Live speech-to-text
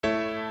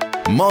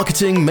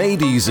Marketing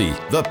Made Easy,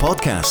 the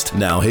podcast.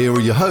 Now here are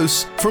your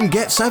hosts from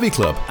Get Savvy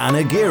Club,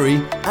 Anna Geary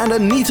and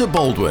Anita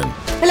Baldwin.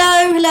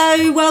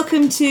 Hello.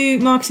 Welcome to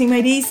Marketing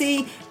Made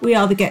Easy. We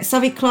are the Get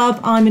Savvy Club.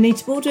 I'm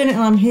Anita Baldwin and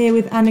I'm here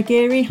with Anna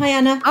Geary. Hi,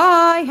 Anna.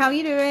 Hi, how are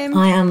you doing?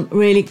 I am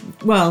really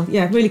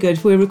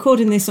good. We're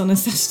recording this on a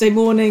Saturday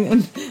morning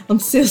and I'm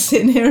still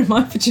sitting here in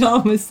my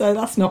pyjamas, so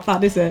that's not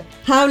bad, is it?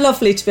 How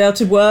lovely to be able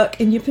to work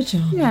in your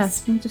pyjamas.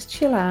 Yes, and just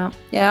chill out.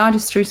 Yeah, I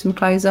just threw some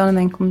clothes on and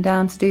then come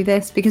down to do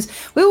this because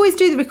we always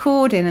do the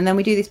recording and then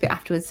we do this bit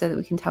afterwards so that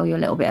we can tell you a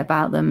little bit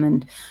about them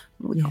and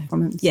what we got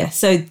from them. Yeah,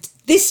 so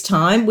this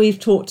time we've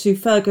talked to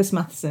Fergus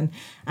Matheson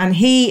and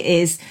he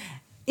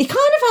kind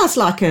of has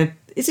like a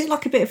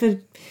bit of a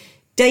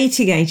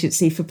dating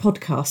agency for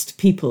podcast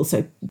people.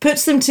 So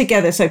puts them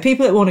together. So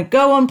people that want to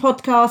go on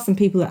podcasts and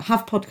people that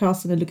have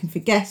podcasts and are looking for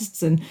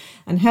guests and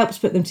helps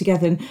put them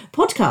together. And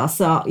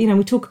podcasts are,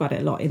 we talk about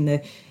it a lot in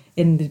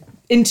the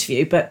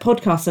interview, but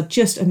podcasts are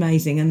just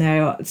amazing. And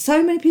there are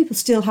so many people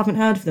still haven't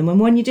heard of them. And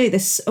when you do,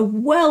 there's a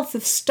wealth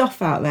of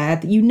stuff out there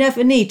that you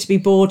never need to be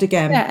bored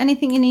again. Yeah,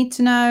 anything you need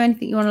to know,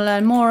 anything you want to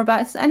learn more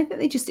about, anything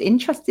they're just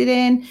interested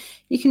in,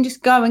 you can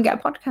just go and get a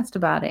podcast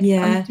about it.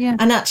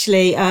 And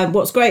actually,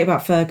 what's great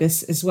about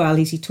Fergus as well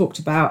is he talked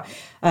about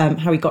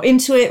how he got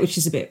into it, which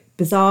is a bit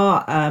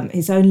bizarre,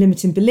 his own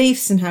limiting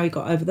beliefs and how he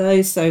got over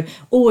those. So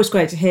always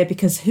great to hear,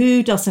 because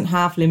who doesn't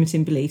have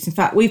limiting beliefs? In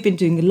fact, we've been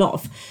doing a lot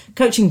of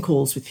coaching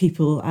calls with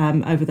people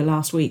over the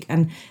last week,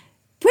 and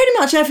pretty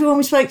much everyone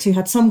we spoke to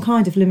had some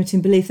kind of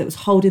limiting belief that was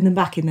holding them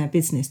back in their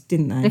business,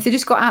 didn't they? And if they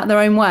just got out of their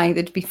own way,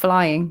 they'd be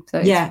flying. So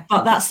yeah,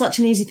 but that's such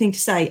an easy thing to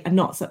say and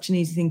not such an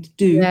easy thing to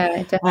do.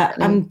 Yeah,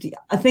 definitely. And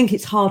I think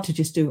it's hard to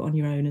just do it on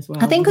your own as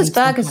well. I think as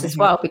Fergus as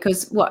well,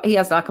 because he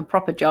has like a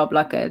proper job,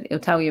 he'll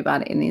tell you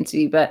about it in the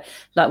interview, but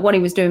like what he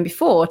was doing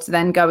before to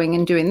then going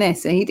and doing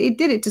this, and he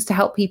did it just to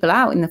help people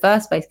out in the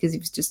first place, because he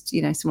was just,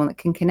 someone that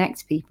can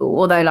connect people.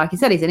 Although, like he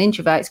said, he's an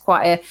introvert, he's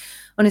quite a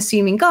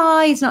unassuming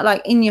guy. He's not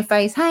like in your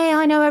face, hey,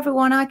 I know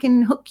everyone, I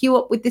can hook you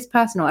up with this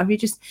person, or whatever. He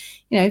just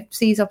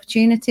sees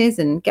opportunities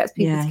and gets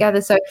people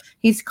together. So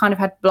he's kind of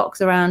had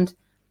blocks around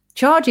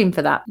charging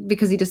for that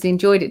because he just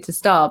enjoyed it to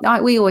start.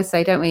 Like we always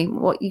say, don't we,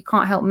 what you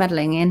can't help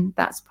meddling in,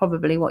 that's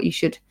probably what you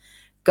should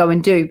go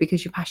and do,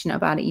 because you're passionate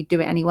about it. You do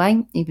it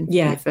anyway, even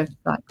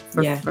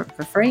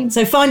for free.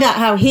 So find out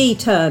how he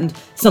turned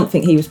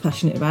something he was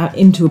passionate about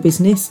into a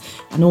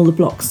business and all the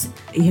blocks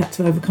he had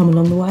to overcome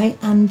along the way.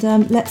 And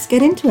let's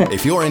get into it.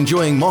 If you're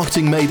enjoying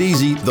Marketing Made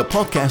Easy, the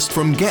podcast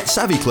from Get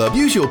Savvy Club,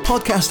 use your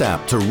podcast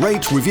app to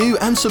rate, review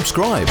and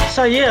subscribe.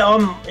 So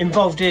I'm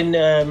involved in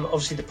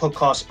obviously the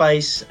podcast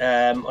space.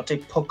 I do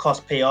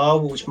podcast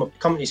PR, which my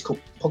company is called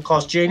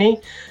Podcast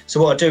Genie.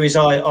 So what I do is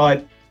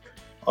I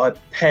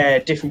pair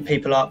different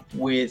people up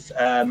with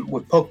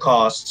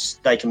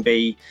podcasts. They can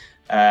be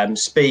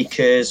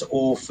speakers,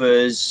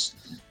 authors,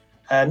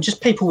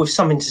 just people with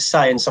something to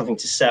say and something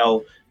to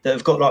sell, that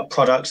have got like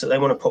products that they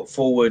want to put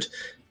forward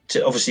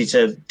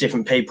to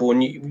different people,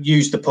 and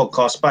use the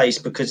podcast space,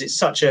 because it's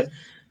such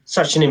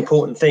an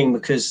important thing,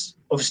 because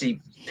obviously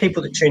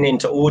people that tune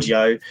into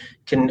audio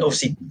can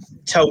obviously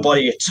tell by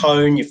your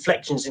tone, your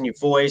inflections in your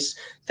voice,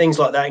 things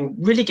like that, and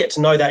really get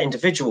to know that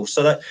individual.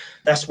 So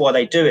that's why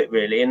they do it,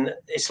 really. And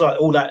it's like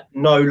all that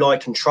know,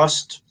 like and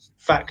trust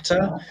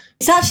factor.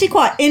 It's actually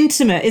quite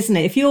intimate, isn't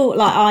it? If you're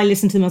like, I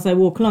listen to them as I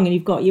walk along and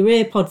you've got your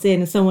ear pods in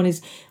and someone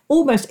is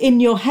almost in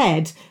your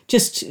head,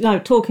 just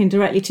talking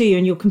directly to you,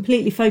 and you're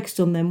completely focused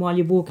on them while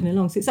you're walking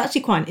along. So it's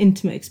actually quite an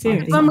intimate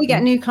experience. When we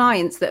get new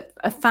clients that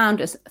have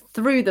found us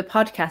through the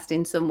podcast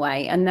in some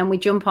way, and then we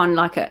jump on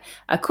like a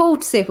call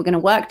to see if we're going to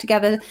work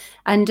together,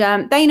 and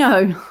they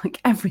know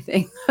like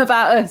everything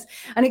about us,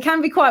 and it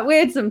can be quite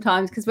weird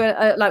sometimes, because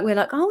we're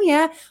like, oh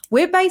yeah,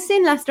 we're based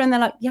in Leicester, and they're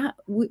like, yeah,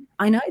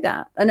 I know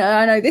that, and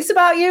I know this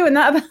about you and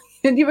that about you.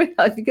 And you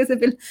realise, because they've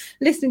been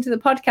listening to the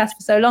podcast for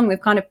so long, they've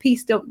kind of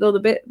pieced up all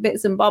the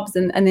bits and bobs,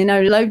 and they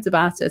know loads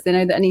about us. They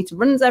know that Anita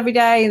runs every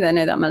day. They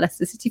know that I'm a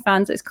Leicester City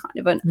fan. So it's kind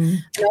of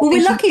Well,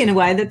 we're lucky in a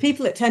way that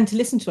people that tend to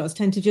listen to us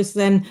tend to just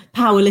then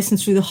power listen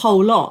through the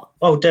whole lot.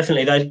 Oh,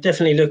 definitely. They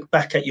definitely look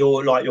back at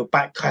your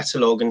back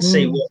catalogue and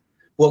see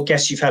what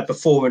guests you've had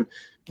before, and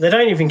they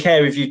don't even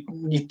care if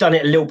you've done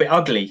it a little bit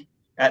ugly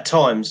at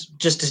times,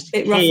 just to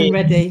bit rough and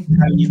ready.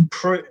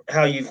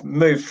 How you've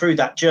moved through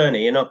that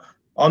journey. And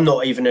I'm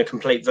not even a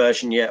complete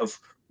version yet of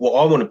what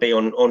I want to be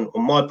on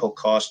my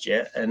podcast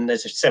yet, and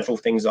there's several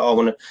things that I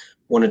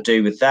want to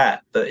do with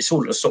that, but it's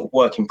all a sort of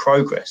work in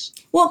progress.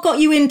 What got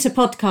you into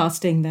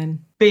podcasting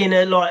then? Being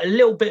a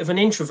little bit of an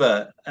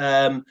introvert,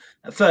 at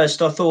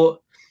first I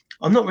thought,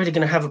 I'm not really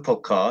going to have a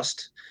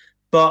podcast,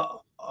 but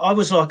I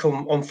was like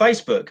on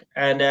Facebook,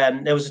 and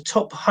there was a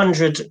top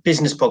 100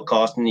 business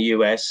podcast in the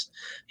US.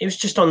 It was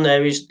just on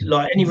there. Is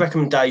like any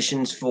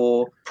recommendations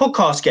for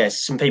podcast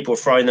guests, and people were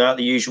throwing out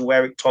the usual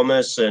Eric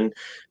Thomas and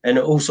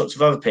all sorts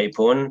of other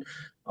people. And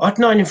I'd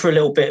known him for a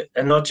little bit,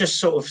 and I just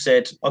sort of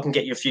said, I can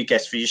get you a few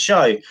guests for your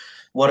show.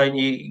 Why don't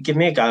you give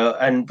me a go?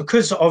 And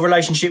because our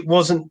relationship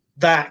wasn't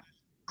that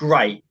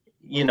great,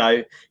 you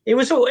know, it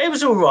was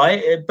all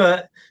right.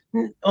 But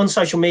on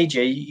social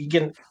media, you're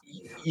going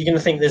to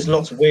think there's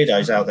lots of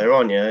weirdos out there,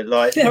 aren't you?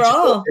 Like There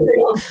are.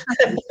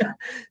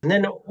 And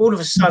then all of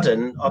a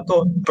sudden, I've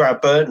got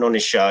Brad Burton on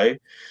his show,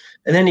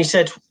 and then he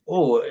said,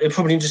 "Oh, it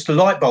probably just the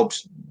light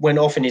bulbs went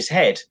off in his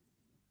head,"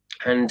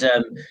 and he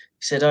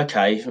said,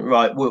 "Okay,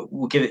 right,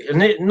 we'll give it."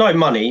 And no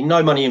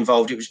money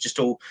involved. It was just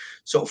all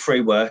sort of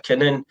free work,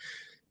 and then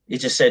he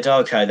just said,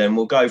 "Okay, then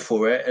we'll go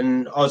for it."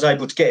 And I was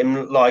able to get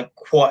him like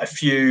quite a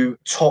few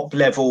top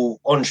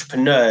level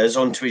entrepreneurs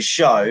onto his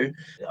show.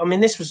 I mean,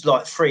 this was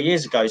like 3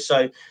 years ago,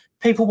 so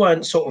people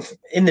weren't sort of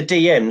in the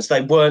DMs.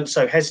 They weren't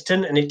so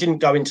hesitant, and it didn't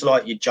go into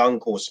like your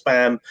junk or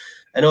spam.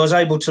 And I was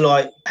able to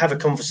like have a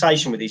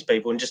conversation with these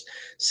people and just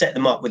set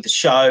them up with the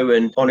show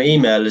and on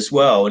email as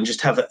well, and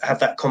just have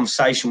that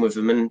conversation with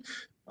them. And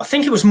I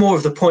think it was more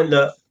of the point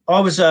that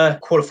I was a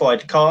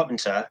qualified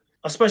carpenter.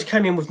 I suppose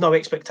came in with no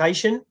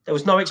expectation. There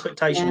was no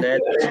expectation there.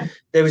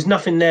 There was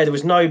nothing there. There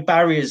was no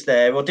barriers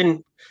there. I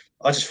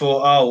just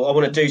thought, oh, I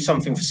want to do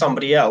something for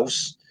somebody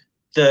else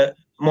that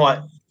might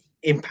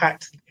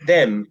impact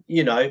them,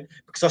 you know,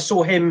 because I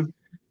saw him.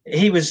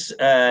 He'd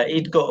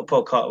got a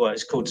podcast, well,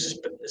 it's called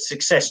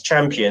Success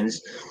Champions.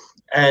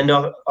 And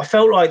I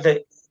felt like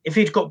that if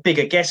he'd got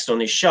bigger guests on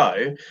his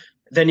show,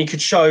 then he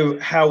could show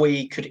how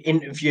he could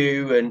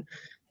interview, and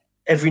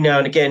every now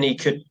and again he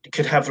could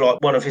have like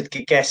one of his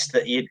guests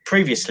that he had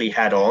previously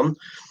had on,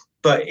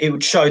 but it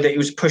would show that he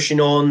was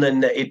pushing on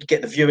and that he'd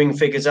get the viewing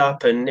figures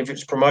up, and if it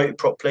was promoted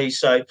properly.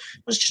 So I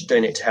was just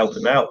doing it to help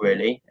him out,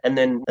 really. And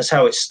then that's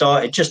how it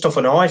started, just off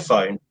an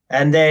iPhone.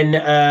 And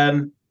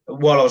then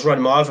while I was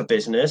running my other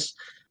business,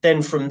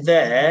 then from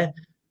there,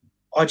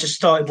 I just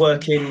started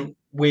working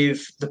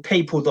with the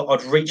people that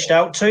I'd reached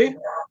out to.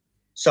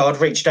 So I'd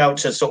reached out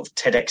to sort of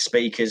TEDx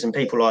speakers and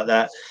people like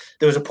that.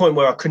 There was a point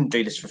where I couldn't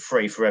do this for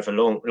free forever.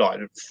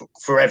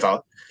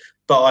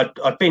 But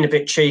I'd been a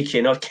bit cheeky,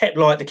 and I'd kept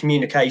like the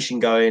communication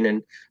going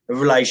and the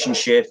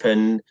relationship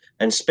and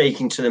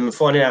speaking to them and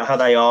finding out how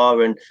they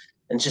are and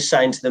just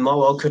saying to them,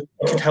 oh, I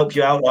could help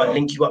you out, like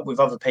link you up with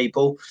other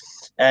people.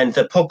 And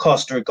the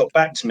podcaster had got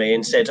back to me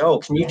and said, oh,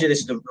 can you do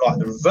this the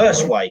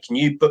reverse way? Can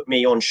you book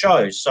me on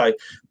shows? So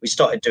we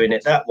started doing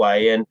it that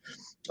way. And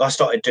I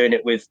started doing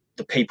it with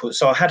the people.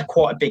 So I had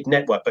quite a big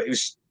network, but it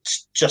was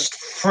just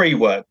free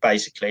work,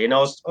 basically. And I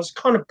was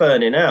kind of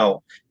burning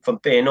out, if I'm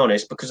being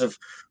honest, because of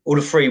all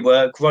the free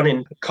work,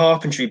 running a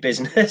carpentry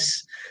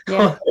business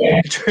during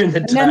the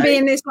day. And then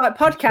being this like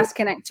podcast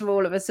connector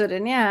all of a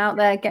sudden, out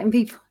there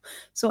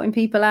sorting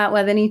people out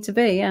where they need to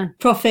be,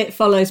 Profit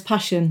follows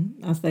passion,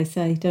 as they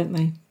say, don't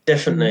they?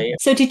 Definitely.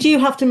 So did you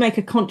have to make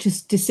a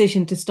conscious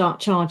decision to start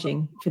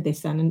charging for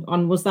this then?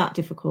 And was that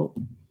difficult?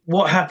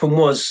 What happened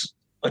was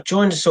I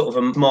joined a sort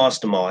of a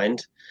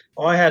mastermind.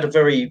 I had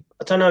I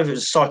don't know if it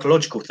was a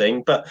psychological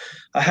thing, but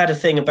I had a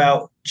thing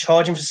about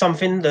charging for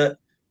something that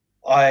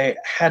I'd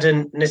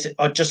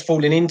just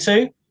fallen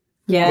into.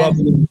 Yeah.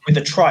 Rather than with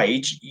a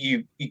trade,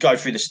 you go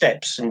through the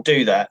steps and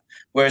do that.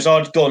 Whereas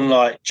I'd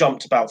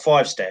jumped about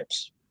 5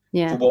 steps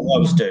for what I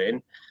was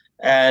doing.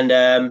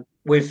 And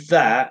with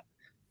that,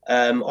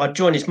 I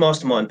joined this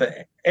mastermind,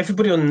 but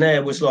everybody on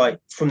there was like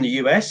from the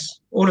US.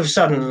 All of a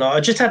sudden, I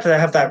just had to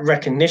have that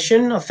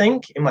recognition, I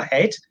think, in my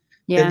head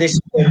that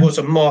there was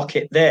a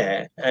market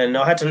there. And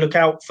I had to look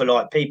out for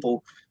like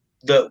people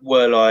that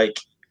were like,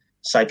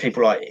 say,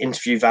 people like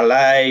Interview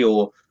Valet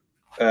or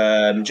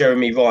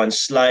Jeremy Ryan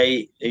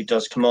Slate, who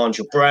does Command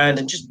Your Brand,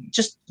 and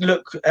just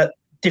look at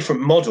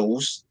different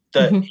models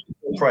that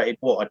incorporated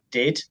what I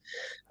did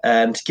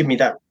to give me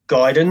that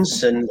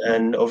guidance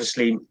and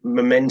obviously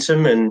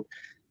momentum and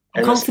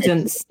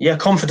confidence.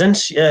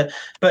 Confidence. Yeah.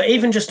 But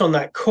even just on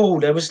that call,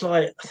 there was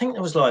I think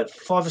there was 5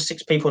 or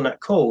 6 people on that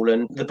call,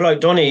 and the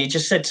bloke Donnie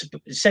just said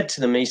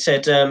to them, he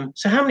said,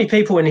 so how many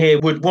people in here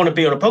would want to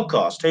be on a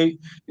podcast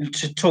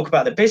to talk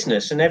about their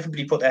business? And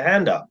everybody put their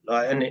hand up,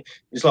 and it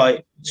was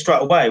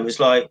straight away, it was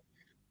like,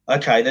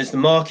 okay, there's the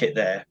market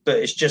there. But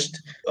it's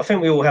just, I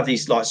think we all have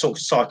these sort of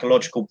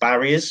psychological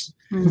barriers,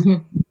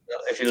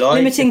 if you like.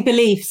 Limiting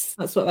beliefs,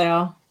 that's what they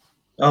are.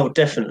 Oh,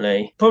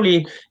 definitely.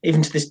 Probably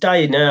even to this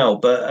day now.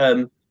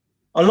 But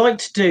I like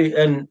to do,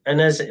 and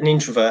as an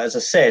introvert, as I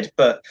said,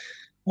 but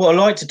what I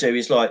like to do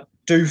is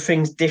do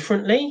things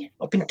differently.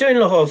 I've been doing a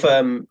lot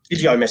of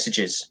video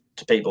messages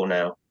to people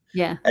now.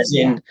 Yeah. As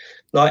in,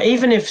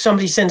 even if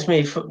somebody sends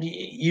me,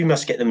 you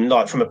must get them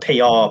from a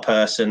PR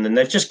person, and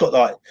they've just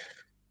got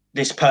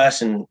this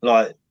person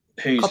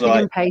who's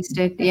copied and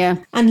pasted,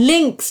 and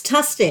links,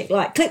 tastic,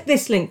 click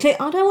this link, I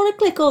don't want to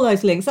click all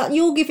those links, that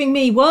you're giving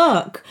me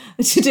work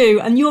to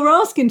do, and you're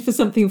asking for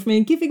something from me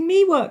and giving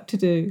me work to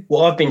do.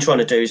 What I've been trying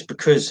to do is,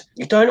 because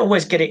you don't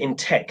always get it in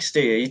text,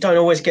 do you don't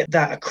always get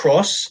that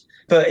across,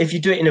 but if you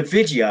do it in a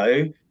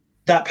video,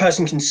 that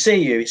person can see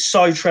you. It's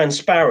so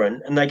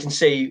transparent, and they can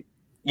see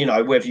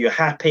whether you're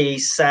happy,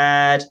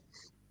 sad,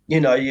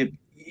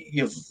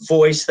 your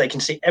voice, they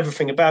can see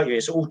everything about you.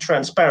 It's all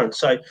transparent.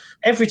 So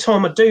every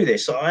time I do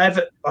this,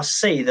 I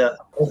see that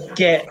I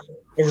get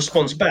a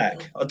response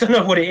back. I don't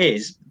know what it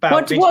is.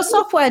 What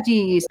software do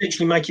you use?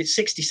 Literally make it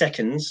 60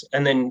 seconds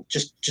and then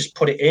just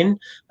put it in.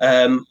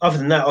 Other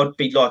than that, I'd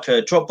be like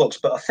a Dropbox.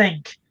 But I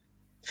think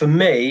for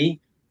me,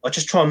 I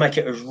just try and make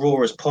it as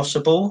raw as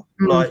possible,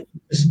 like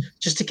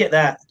just to get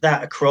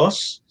that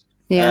across.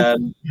 Yeah.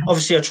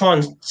 Obviously, I try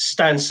and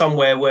stand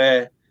somewhere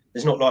where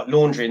there's not like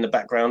laundry in the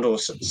background or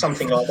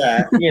something like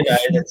that,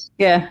 that's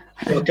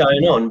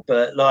going on.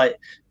 But like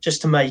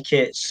just to make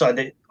it so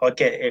that I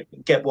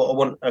get what I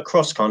want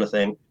across, kind of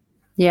thing.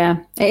 Yeah,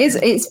 it is.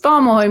 It's far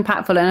more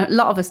impactful, and a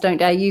lot of us don't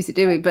dare use it,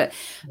 do we? But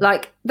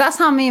like that's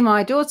how me and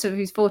my daughter,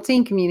 who's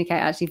 14,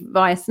 communicate actually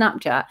via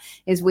Snapchat.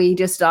 Is we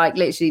just like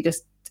literally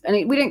just.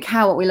 And we don't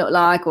care what we look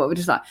like, or we're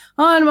just like,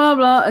 oh, blah,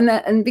 blah.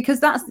 And because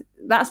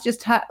that's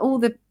just her, all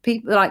the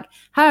people like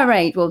her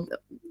age, well,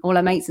 all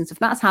her mates and stuff,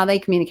 that's how they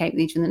communicate with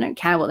each other. They don't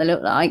care what they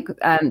look like.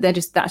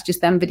 That's just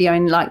them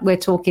videoing like we're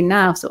talking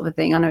now sort of a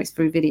thing. I know it's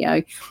through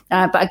video,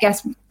 but I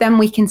guess then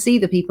we can see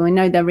the people and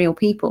know they're real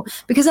people.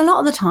 Because a lot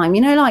of the time,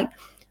 like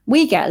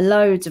we get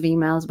loads of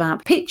emails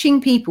about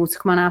pitching people to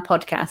come on our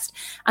podcast,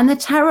 and they're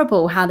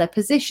terrible, how they're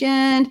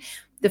positioned,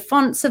 the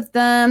fonts of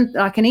them.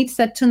 Like Anita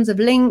said, tons of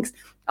links.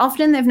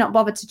 Often they've not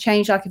bothered to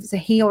change, like if it's a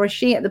he or a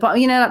she at the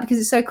bottom, like because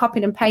it's so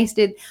copied and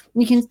pasted.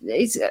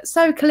 It's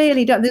so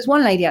clearly done. There's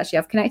one lady actually,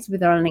 I've connected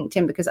with her on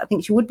LinkedIn because I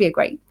think she would be a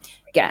great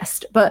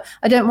guest, but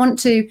I don't want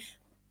to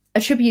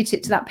attribute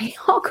it to that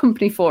PR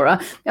company for her.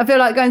 I feel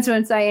like going through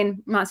and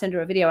saying, I might send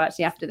her a video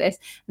actually after this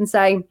and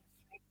say,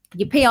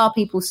 your PR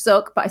people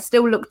suck, but I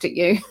still looked at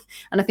you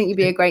and I think you'd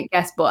be a great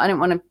guest, but I don't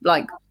want to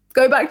like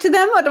go back to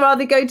them. I'd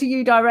rather go to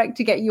you direct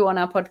to get you on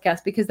our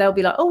podcast, because they'll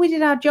be like, oh, we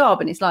did our job.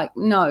 And it's like,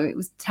 no, it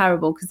was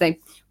terrible because they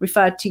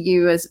referred to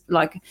you as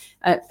like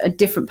a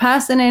different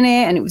person in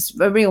it. And it was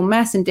a real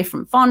mess in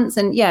different fonts.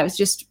 And yeah, it was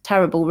just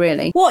terrible,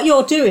 really. What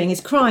you're doing is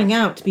crying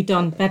out to be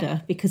done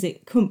better, because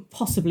it couldn't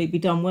possibly be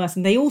done worse.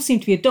 And they all seem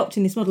to be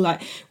adopting this model.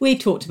 Like we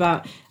talked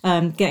about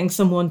getting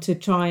someone to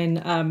try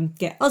and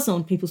get us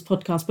on people's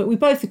podcasts, but we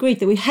both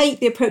agreed that we hate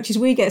the approaches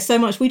we get so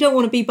much. We don't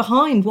want to be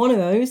behind one of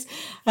those.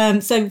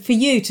 So for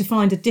you to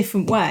find a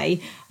different way,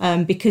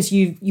 because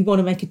you want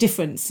to make a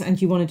difference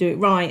and you want to do it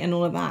right and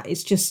all of that,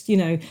 it's just,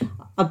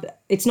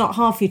 it's not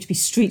hard for you to be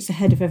streets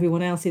ahead of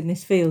everyone else in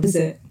this field, is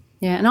it?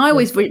 Yeah, and I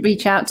always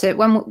reach out to,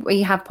 when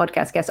we have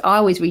podcast guests, I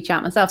always reach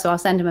out myself. So I'll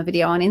send them a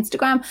video on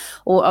Instagram,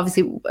 or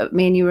obviously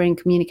me and you were in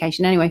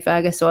communication anyway,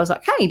 Fergus. So I was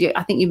like, hey,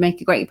 I think you'd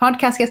make a great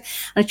podcast guest.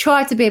 And I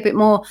try to be a bit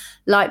more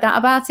like that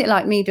about it,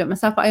 like me do it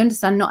myself. But I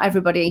understand not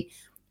everybody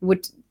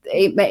would,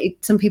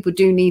 some people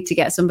do need to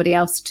get somebody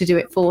else to do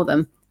it for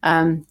them.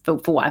 For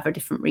whatever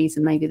different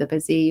reason, maybe they're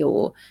busy,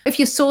 or if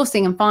you're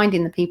sourcing and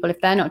finding the people,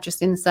 if they're not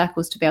just in the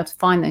circles to be able to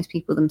find those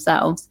people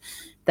themselves,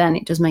 then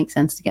it does make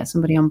sense to get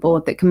somebody on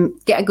board that can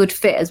get a good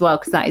fit as well,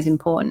 because that is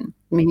important.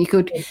 I mean, you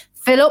could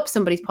fill up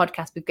somebody's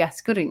podcast with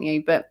guests, couldn't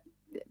you? But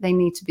they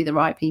need to be the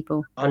right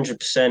people.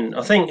 100%.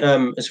 I think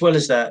as well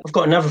as that, I've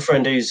got another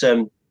friend who's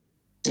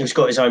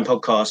got his own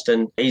podcast,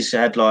 and he's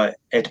had like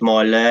Ed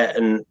Milet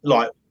and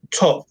like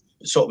top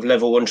sort of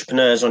level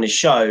entrepreneurs on his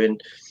show, and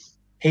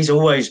he's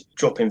always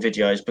dropping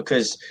videos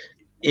because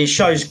it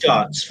shows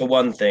guts, for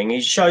one thing.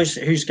 It shows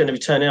who's going to be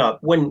turning up.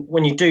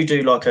 When you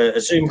do like a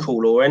Zoom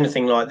call or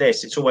anything like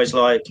this, it's always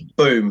like,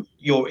 boom,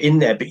 you're in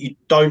there, but you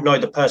don't know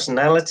the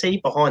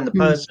personality behind the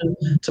person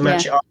to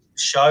match it up with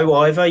the show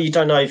either. You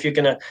don't know if you're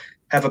going to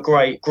have a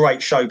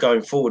great show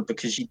going forward,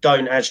 because you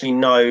don't actually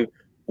know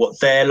what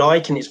they're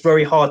like. And it's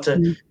very hard to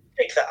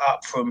pick that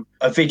up from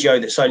a video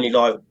that's only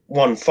like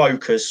one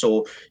focus,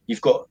 or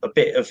you've got a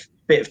bit of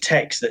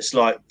text that's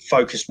like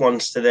focused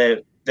once to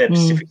their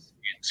specific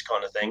experience,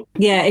 kind of thing.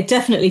 Yeah, it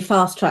definitely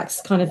fast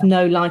tracks kind of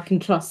know, like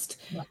and trust,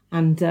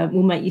 and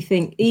will make you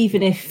think,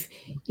 even if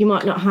you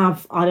might not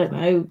have, I don't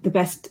know, the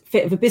best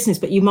fit of a business,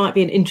 but you might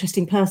be an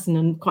interesting person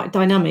and quite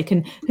dynamic.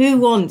 And who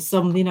wants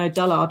some,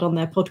 dullard on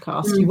their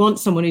podcast? You want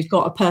someone who's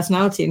got a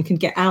personality and can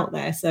get out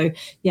there. So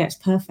yeah, it's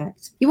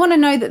perfect. You want to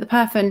know that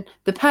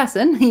the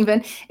person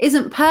even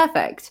isn't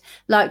perfect.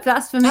 Like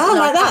that's for me. Oh,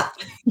 like that.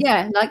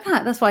 Yeah, like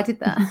that. That's why I did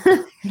that.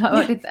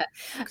 I did that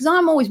because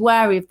I'm always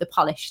wary of the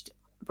polished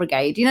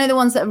brigade. The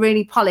ones that are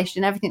really polished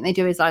and everything they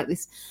do is like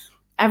this.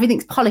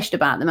 Everything's polished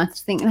about them. I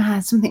just think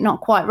something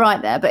not quite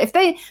right there. But if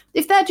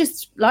they're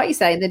just, like you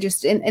say, they're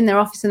just in their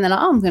office and they're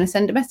like, oh, I'm going to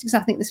send domestics, I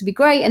think this would be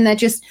great, and they're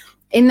just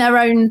in their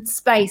own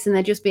space and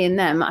they're just being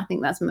them, I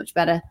think that's a much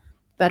better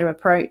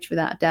approach,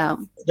 without a doubt.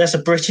 That's a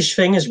British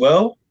thing as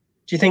well.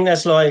 Do you think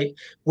that's like,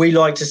 we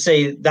like to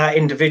see that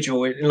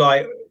individual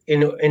like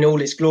in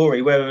all its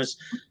glory, whereas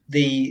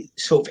the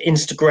sort of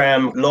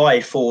Instagram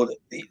life or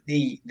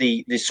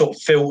the sort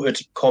of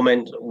filtered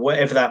comment,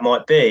 whatever that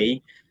might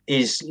be,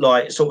 is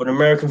like sort of an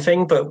American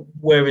thing, but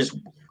whereas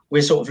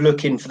we're sort of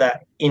looking for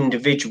that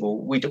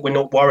individual. We're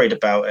not worried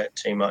about it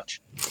too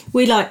much.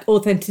 We like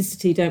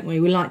authenticity, don't we?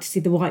 We like to see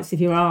the whites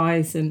of your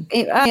eyes. And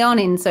early on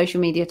in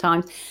social media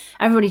times,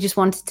 everybody just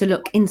wanted to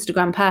look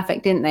Instagram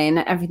perfect, didn't they? And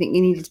everything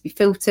you needed to be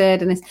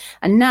filtered and this.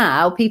 And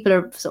now people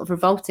are sort of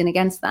revolting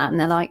against that, and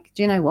they're like,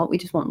 do you know what? We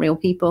just want real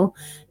people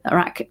that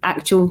are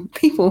actual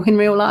people in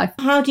real life.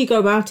 How do you go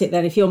about it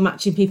then if you're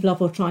matching people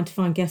up or trying to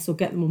find guests or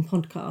get them on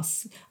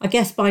podcasts? I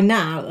guess by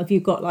now, have you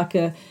got like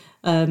a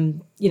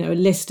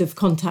list of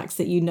contacts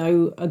that you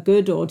know are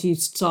good, or do you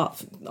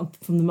start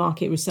from the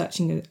market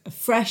researching a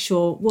fresh,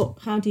 or what?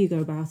 How do you go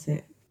about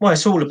it? Well,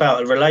 it's all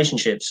about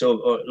relationships,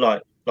 or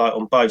like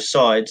on both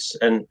sides,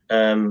 and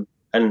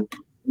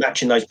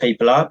matching those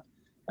people up.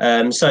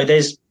 So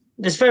there's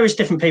various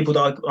different people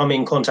that I'm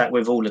in contact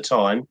with all the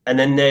time, and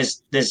then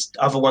there's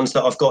other ones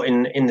that I've got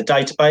in the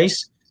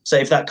database. So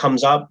if that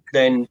comes up,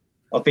 then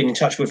I've been in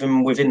touch with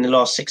them within the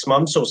last 6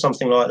 months or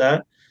something like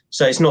that.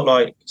 So it's not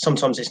like,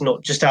 sometimes it's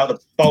not just out the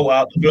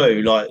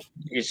blue. Like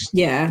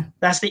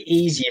that's the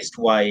easiest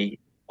way.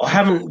 I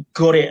haven't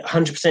got it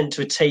 100%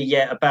 to a T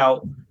yet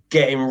about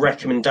getting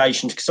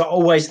recommendations, because I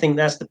always think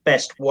that's the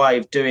best way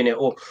of doing it,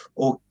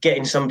 or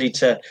getting somebody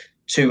to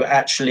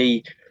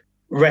actually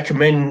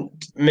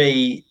recommend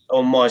me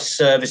on my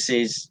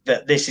services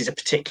that this is a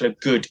particular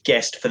good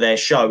guest for their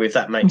show, if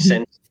that makes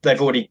sense.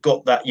 They've already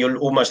got that. You're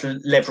almost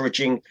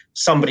leveraging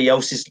somebody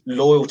else's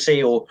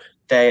loyalty or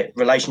their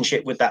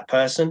relationship with that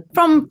person.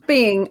 From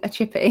being a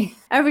chippy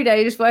every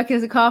day, just working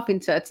as a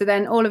carpenter, to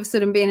then all of a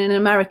sudden being an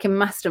American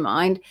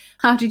mastermind,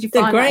 how did you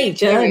find that? Great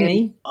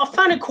journey. I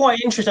found it quite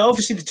interesting.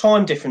 Obviously, the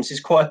time difference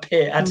is quite a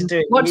bit. I had to do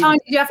it. What time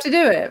did you have to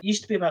do it? It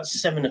used to be about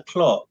 7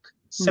 o'clock.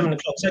 7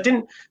 o'clock. So I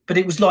didn't, but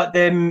it was like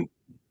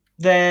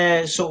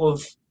they're sort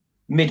of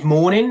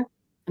mid-morning.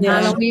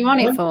 How long were you on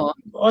it for?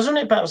 I was on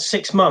it about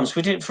 6 months.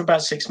 We did it for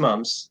about 6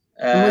 months.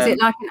 Was it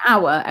like an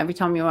hour every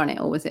time you were on it,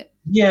 or was it?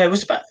 Yeah, it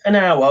was about an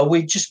hour.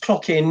 We just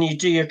clock in, you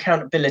do your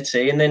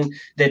accountability, and then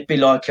there'd be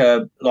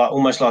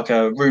almost like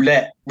a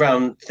roulette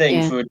round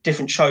thing for a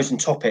different chosen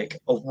topic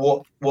of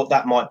what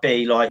that might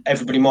be. Like,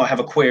 everybody might have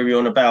a query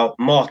on about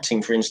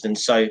marketing, for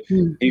instance. So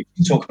you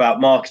talk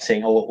about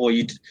marketing, or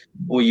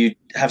you'd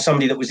have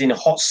somebody that was in a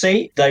hot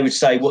seat. They would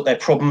say what their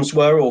problems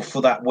were, or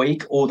for that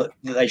week, or that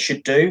they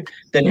should do.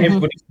 Then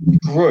everybody in the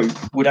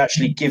group would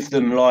actually give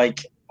them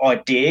like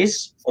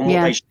ideas on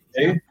what they should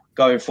do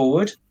going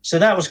forward. So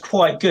that was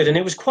quite good, and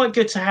it was quite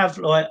good to have,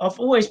 like, I've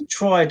always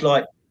tried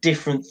like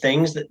different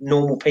things that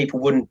normal people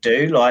wouldn't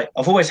do. Like,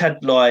 I've always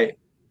had like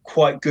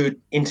quite good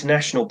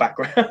international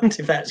background,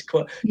 if that's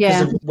quite.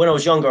 When I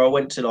was younger, I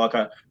went to like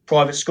a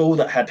private school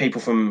that had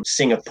people from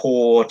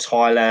Singapore,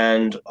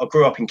 Thailand. I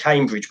grew up in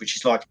Cambridge, which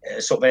is like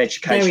a sort of an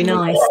education.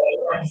 Very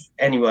nice.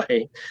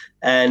 Anyway,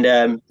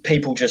 and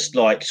people just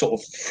like sort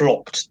of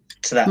flocked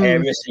to that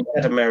area. So you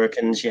had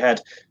Americans, you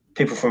had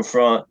people from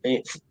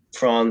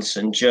France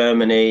and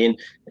Germany,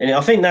 and I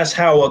think that's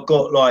how I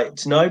got like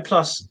to know.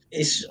 Plus,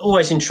 it's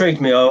always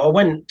intrigued me. I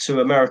went to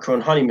America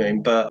on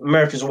honeymoon, but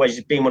America's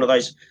always been one of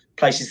those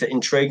places that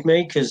intrigued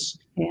me, because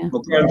my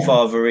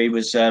grandfather, he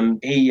was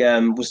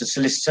a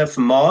solicitor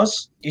for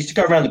Mars. He used to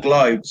go around the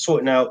globe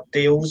sorting out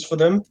deals for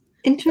them.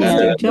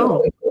 Interesting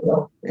job.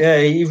 Yeah,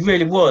 he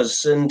really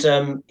was.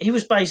 And he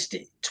was based,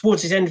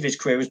 towards his end of his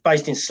career, was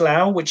based in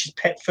Slough, which is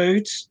pet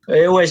foods.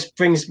 It always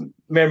brings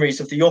memories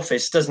of The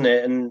Office, doesn't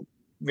it? And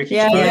Ricky.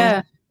 You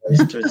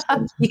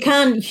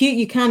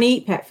can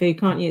eat pet food,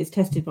 can't you? It's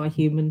tested by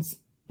humans,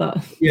 but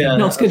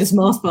not as good as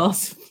Mars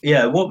bars.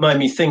 Yeah, what made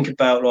me think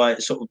about like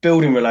sort of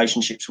building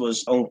relationships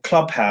was on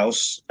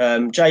Clubhouse.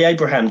 Jay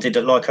Abraham did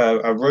like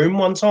a room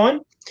one time,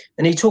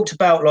 and he talked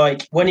about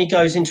like when he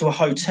goes into a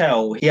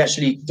hotel, he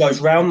actually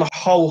goes round the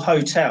whole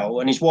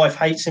hotel, and his wife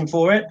hates him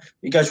for it.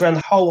 He goes around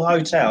the whole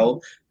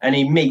hotel and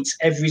he meets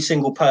every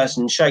single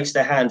person, shakes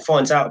their hand,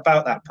 finds out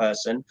about that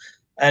person.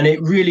 And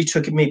it really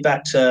took me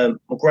back to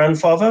my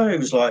grandfather, who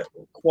was like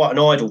quite an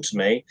idol to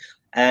me.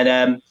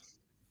 And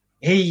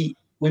we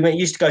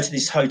used to go to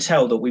this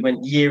hotel that we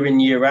went year in,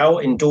 year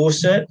out in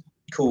Dorset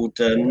called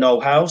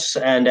Knoll House.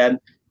 And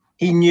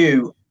he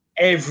knew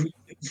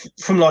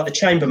from like the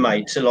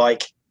chambermaid to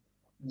like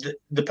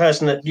the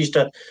person that used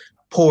to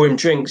pour him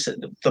drinks, at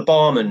the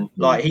barman.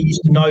 Like, he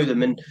used to know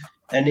them,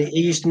 and he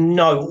used to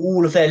know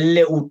all of their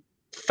little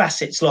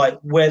facets, like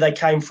where they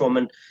came from.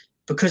 And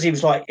because he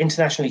was like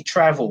internationally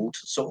traveled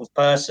sort of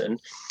person,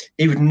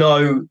 he would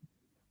know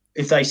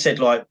if they said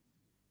like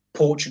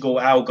Portugal,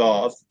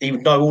 Algarve, he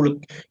would know all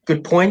the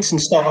good points and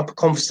start up a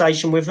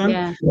conversation with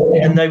them.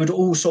 And they would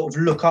all sort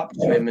of look up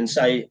to him and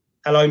say,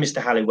 hello,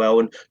 Mr. Halliwell,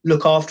 and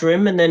look after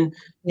him. And then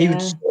he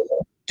would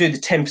do the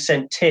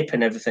 10% tip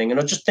and everything. And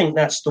I just think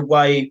that's the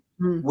way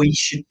we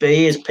should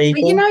be as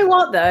people. But you know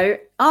what, though?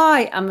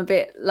 I am a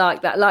bit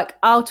like that. Like,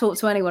 I'll talk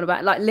to anyone about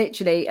it, like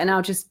literally, and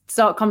I'll just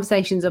start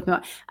conversations up.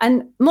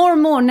 And more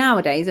and more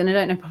nowadays, and I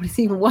don't know, probably it's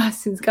even worse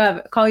since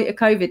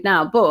COVID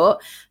now,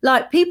 but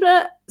like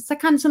people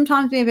can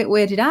sometimes be a bit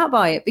weirded out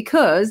by it,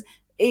 because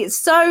it's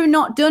so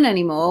not done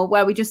anymore,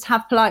 where we just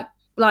have like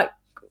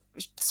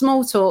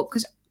small talk.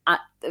 Because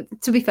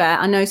to be fair,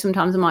 I know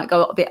sometimes I might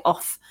go a bit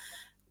off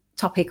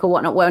topic or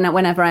whatnot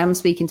whenever I am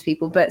speaking to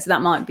people, but so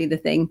that might be the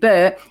thing.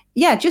 But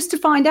yeah, just to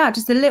find out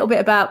just a little bit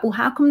about, well,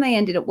 how come they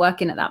ended up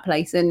working at that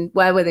place and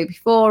where were they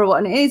before or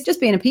what? And it is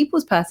just being a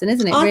people's person,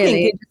 isn't it? I really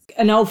think it's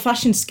an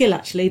old-fashioned skill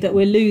actually that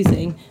we're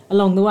losing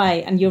along the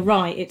way, and you're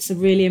right, it's a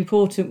really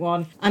important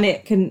one, and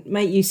it can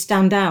make you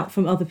stand out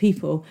from other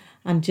people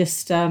and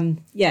just can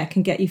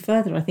get you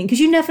further, I think, because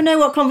you never know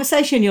what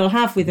conversation you'll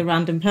have with a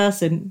random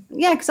person.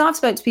 Yeah, because I've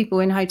spoke to people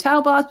in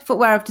hotel bars before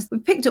where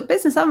we've picked up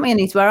business, haven't we,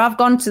 Anita, where I've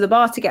gone to the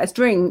bar to get us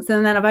drinks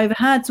and then I've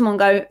overheard someone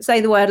say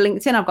the word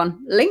LinkedIn. I've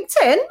gone,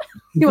 LinkedIn?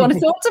 You want to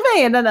talk to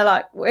me? And then they're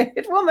like,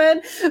 weird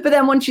woman. But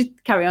then once you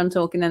carry on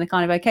talking, then they're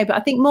kind of okay. But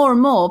I think more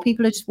and more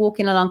people are just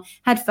walking along,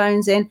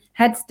 headphones in,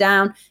 heads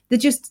down. They're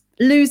just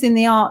losing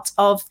the art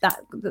of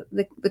that,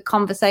 the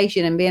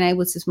conversation and being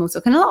able to small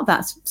talk. And a lot of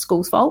that's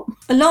school's fault.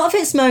 A lot of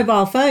it's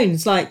mobile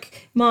phones.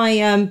 Like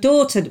my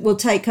daughter will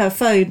take her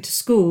phone to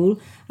school,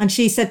 and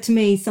she said to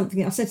me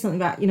something. I said something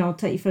about, I'll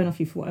take your phone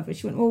off you for whatever.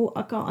 She went, well,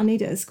 I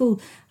need it at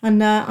school.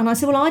 And I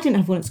said, well, I didn't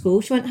have one at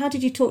school. She went, how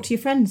did you talk to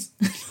your friends?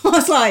 I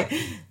was like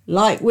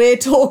we're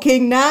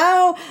talking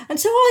now. And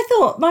so I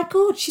thought, my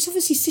God, she's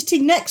obviously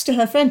sitting next to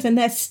her friends and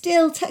they're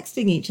still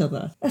texting each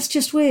other. That's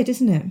just weird,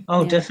 isn't it?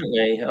 Oh, yeah.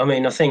 Definitely. I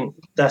mean, I think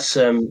that's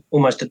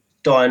almost a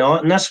dying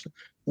art. And that's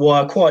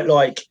why I quite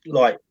like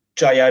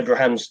Jay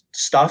Abraham's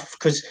stuff,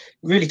 because it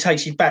really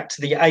takes you back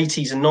to the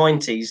 80s and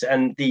 90s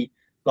and the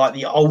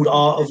old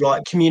art of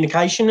like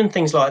communication and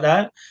things like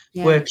that,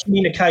 where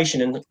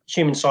communication and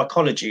human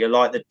psychology are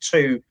like the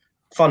two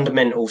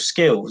fundamental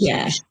skills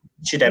you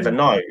should ever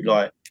know,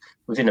 like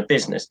within a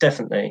business,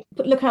 definitely.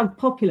 But look how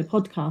popular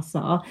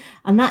podcasts are,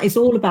 and that is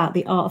all about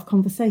the art of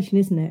conversation,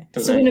 isn't it?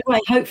 Definitely. So in a way,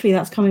 hopefully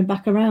that's coming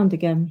back around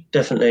again.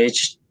 Definitely. It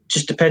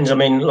just depends. I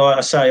mean, like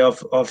I say,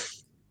 I've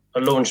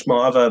launched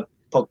my other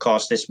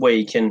podcast this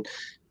week, and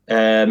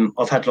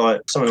I've had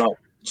like something like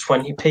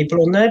 20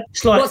 people on there.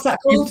 It's like, what's that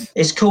called?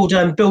 It's called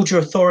Build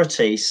Your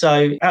Authority.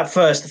 So at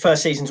first, the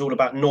first season's all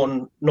about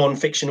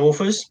non-fiction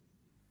authors.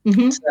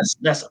 Mm-hmm. So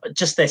that's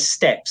just their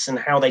steps and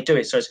how they do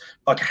it. So it's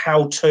like a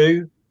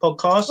how-to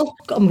podcast. Oh,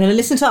 God, I'm going to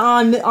listen to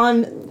it.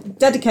 I'm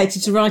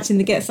dedicated to writing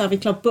the Get Savvy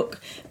Club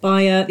book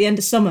by the end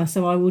of summer,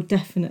 so I will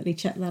definitely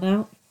check that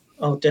out.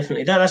 Oh,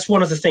 definitely. That's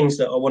one of the things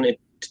that I wanted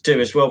to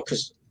do as well,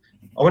 because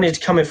I wanted to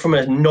come in from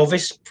a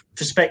novice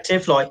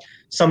perspective, like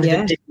somebody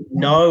that didn't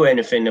know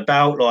anything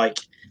about like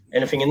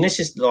anything. And this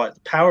is like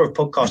the power of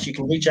podcasts. You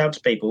can reach out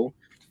to people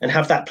and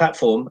have that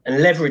platform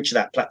and leverage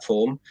that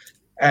platform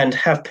and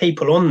have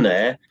people on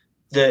there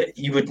that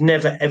you would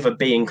never, ever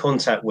be in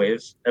contact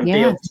with, and be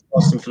able to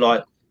ask them for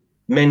like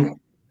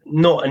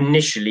not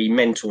initially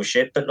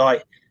mentorship, but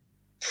like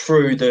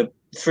through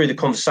the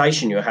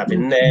conversation you're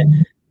having,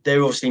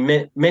 they're obviously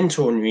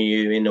mentoring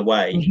you in a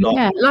way.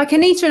 Like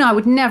Anita and I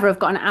would never have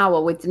got an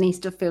hour with Denise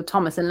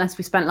Duffield-Thomas unless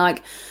we spent like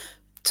a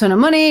ton of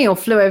money or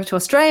flew over to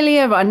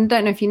Australia. I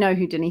don't know if you know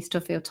who Denise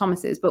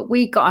Duffield-Thomas is, but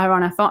we got her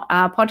on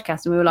our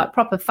podcast and we were like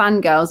proper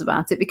fangirls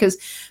about it, because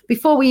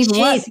before we even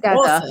worked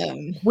together,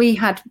 we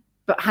had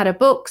her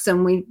books,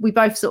 and we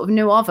both sort of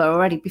knew of her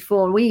already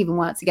before we even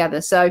worked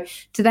together. So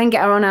to then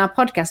get her on our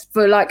podcast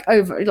for like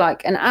over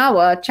like an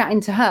hour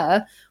chatting to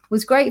her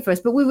was great for us,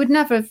 but we would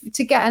never,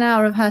 to get an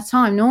hour of her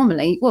time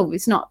normally, well,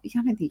 it's not, I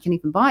don't think you can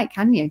even buy it,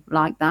 can you,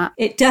 like that?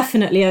 It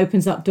definitely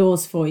opens up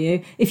doors for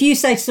you. If you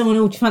say to someone,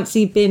 oh, do you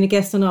fancy being a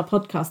guest on our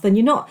podcast, then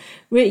you're not,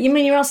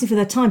 you're asking for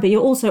their time, but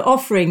you're also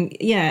offering,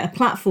 a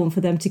platform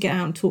for them to get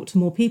out and talk to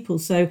more people.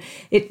 So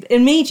it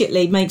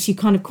immediately makes you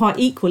kind of quite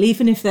equal,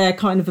 even if they're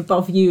kind of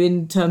above you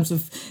in terms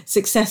of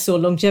success or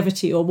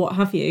longevity or what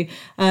have you.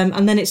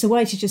 And then it's a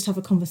way to just have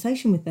a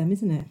conversation with them,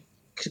 isn't it?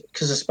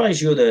 Because I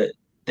suppose you're the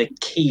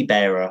key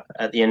bearer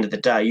at the end of the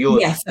day. You're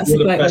the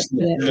person that's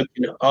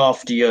looking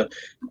after your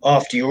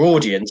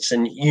audience,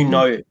 and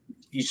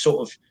you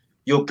sort of,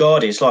 your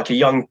guard is like a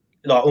young,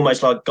 like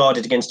almost like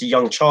guarded against a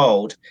young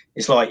child.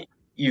 It's like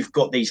you've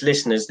got these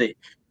listeners that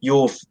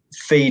you're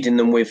feeding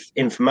them with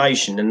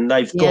information, and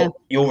they've got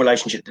your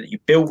relationship that you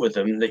built with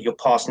them, that you're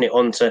passing it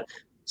on to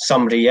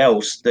somebody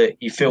else that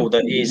you feel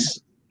that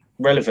is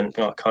relevant,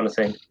 that kind of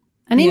thing.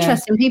 And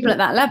interesting people at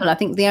that level. I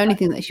think the only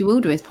thing that she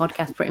will do is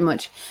podcast, pretty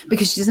much,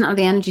 because she doesn't have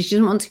the energy. She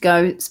doesn't want to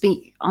go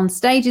speak on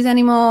stages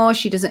anymore.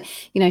 She doesn't,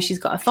 she's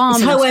got a farm.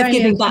 It's her way of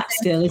giving back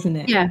still, isn't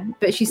it? Yeah,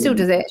 but she still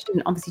does it. She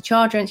didn't obviously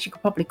charge her, and she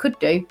probably could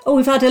do. Oh,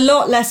 we've had a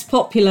lot less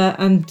popular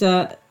and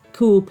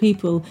cool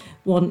people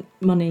want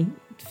money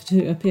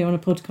to appear on a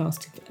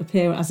podcast, to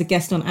appear as a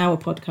guest on our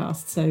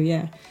podcast.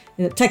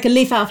 So, take a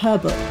leaf out of her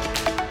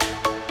book.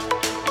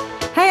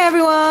 Hey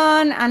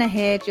everyone, Anna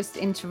here, just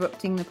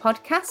interrupting the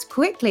podcast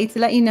quickly to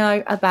let you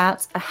know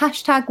about a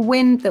hashtag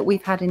win that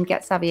we've had in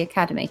Get Savvy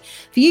Academy.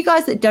 For you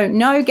guys that don't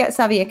know, Get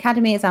Savvy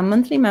Academy is our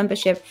monthly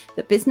membership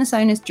that business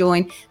owners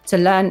join to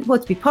learn, to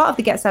be part of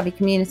the Get Savvy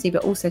community,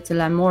 but also to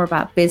learn more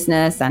about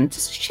business and to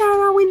share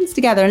our wins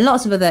together and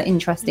lots of other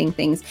interesting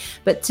things.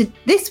 But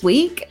this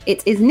week,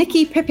 it is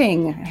Nikki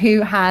Pipping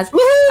who has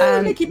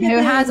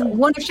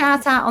won a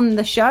shout out on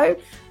the show.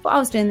 But I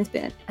was doing this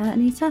bit,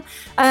 Anita.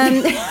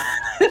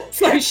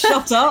 So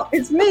shut up.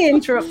 It's me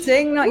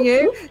interrupting, not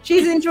you.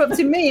 She's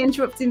interrupting me,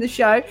 interrupting the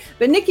show.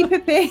 But Nikki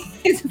Pippi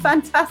is a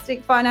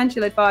fantastic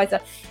financial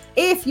advisor.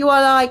 If you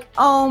are like,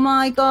 oh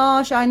my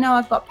gosh, I know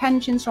I've got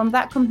pensions from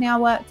that company I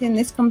worked in,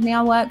 this company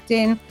I worked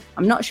in,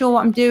 I'm not sure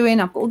what I'm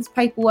doing, I've got all this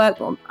paperwork,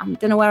 but I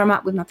don't know where I'm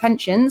at with my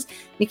pensions,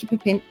 Nikki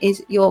Pippin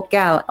is your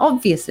gal.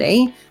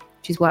 Obviously,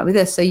 she's worked with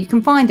us, so you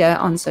can find her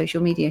on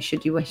social media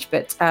should you wish.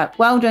 But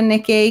well done,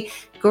 Nikki.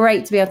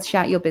 Great to be able to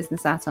shout your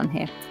business out on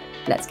here.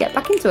 Let's get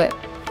back into it.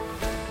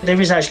 There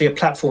is actually a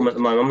platform at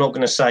the moment. I'm not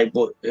going to say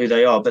who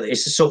they are, but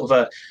it's a sort of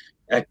a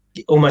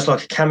almost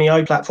like a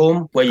Cameo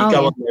platform where you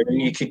go on there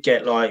and you could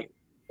get like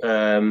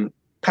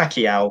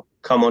Pacquiao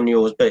come on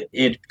yours, but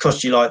it'd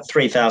cost you like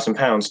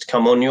 £3,000 to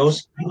come on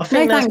yours. No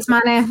thanks,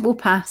 Manny. We'll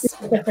pass.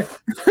 I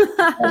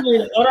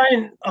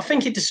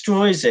think it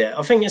destroys it.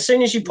 I think as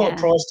soon as you put a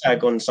price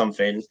tag on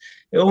something,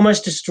 it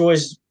almost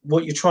destroys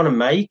what you're trying to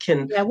make.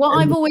 And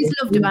I've always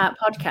loved about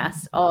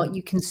podcasts are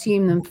you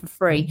consume them for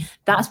free.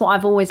 That's what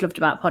I've always loved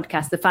about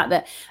podcasts. The fact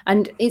that,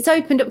 and it's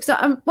opened up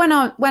because when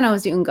I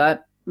was younger,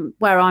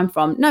 where I'm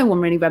from, no one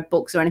really read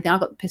books or anything. I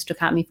got the piss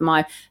took out of me for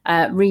my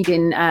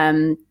reading.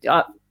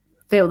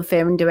 Feel the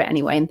fear and do it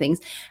anyway and things.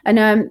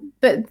 And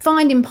but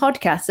finding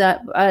podcasts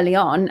early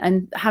on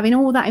and having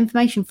all that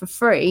information for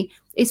free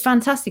is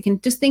fantastic.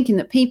 And just thinking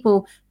that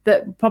people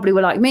that probably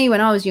were like me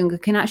when I was younger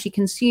can actually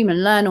consume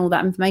and learn all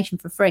that information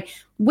for free.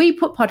 We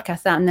put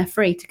podcasts out and they're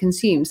free to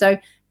consume. So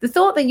the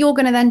thought that you're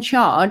going to then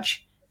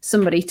charge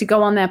somebody to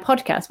go on their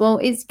podcast, well,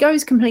 it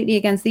goes completely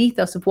against the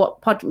ethos of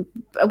what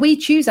we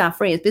choose our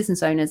free as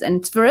business owners.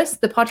 And for us,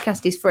 the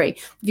podcast is free.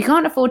 If you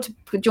can't afford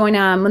to join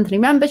our monthly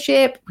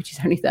membership, which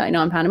is only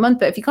 £39 a month,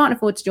 but if you can't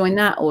afford to join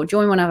that or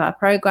join one of our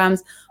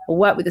programs or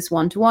work with us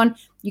one-to-one,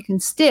 you can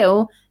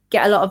still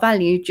get a lot of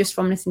value just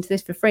from listening to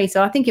this for free.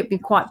 So I think it'd be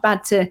quite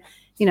bad to,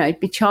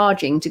 be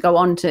charging to go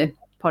on to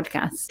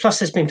podcasts. Plus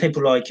there's been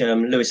people like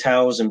Lewis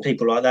Howes and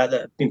people like that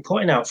have been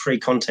putting out free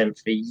content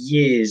for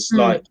years,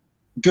 like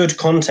good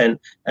content,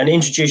 and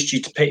introduced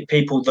you to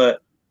people that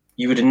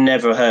you would have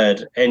never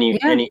heard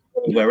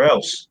anywhere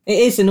else. It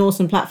is an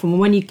awesome platform, and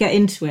when you get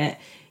into it,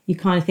 you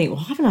kind of think, well,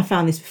 haven't I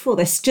found this before?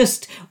 There's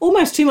just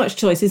almost too much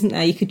choice, isn't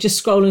there? You could just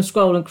scroll and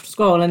scroll and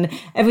scroll, and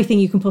everything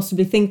you can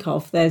possibly think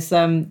of, there's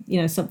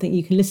something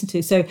you can listen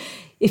to. So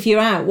if you're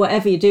out,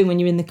 whatever you're doing, when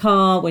you're in the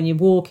car, when you're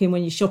walking,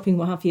 when you're shopping,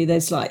 what have you,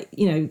 there's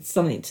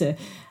something to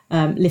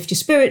lift your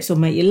spirits or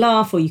make you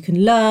laugh, or you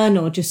can learn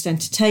or just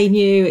entertain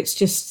you. It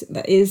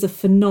is a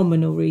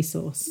phenomenal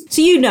resource.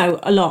 So you know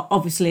a lot,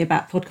 obviously,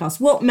 about podcasts.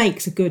 What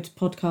makes a good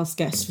podcast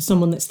guest for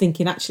someone that's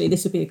thinking, actually,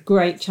 this would be a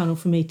great channel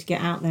for me to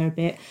get out there a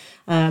bit,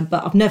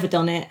 but I've never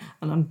done it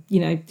and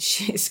I'm,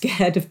 shit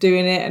scared of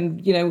doing it.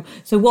 And,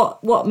 so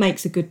what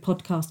makes a good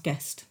podcast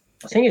guest?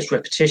 I think it's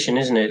repetition,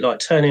 isn't it? Like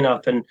turning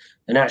up and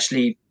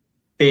actually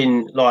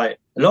being like,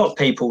 a lot of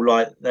people,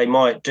 like, they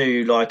might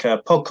do like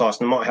a podcast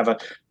and might have a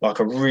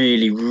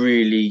really,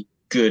 really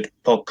good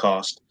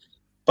podcast.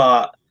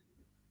 But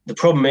the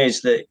problem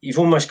is that you've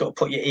almost got to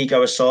put your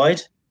ego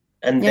aside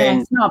and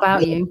then it's not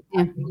about you.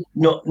 Yeah.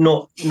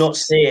 Not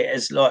see it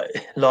as like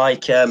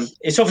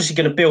it's obviously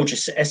going to build your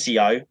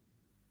SEO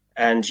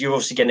and you're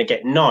obviously going to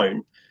get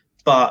known,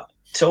 but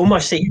to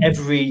almost see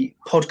every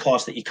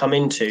podcast that you come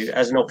into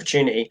as an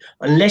opportunity,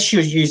 unless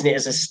you're using it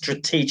as a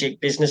strategic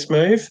business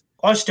move,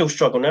 I still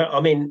struggle now.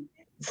 I mean,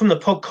 from the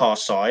podcast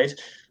side,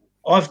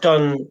 I've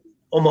done,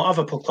 on my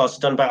other podcasts,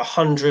 I've done about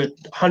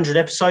 100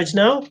 episodes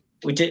now.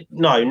 We did,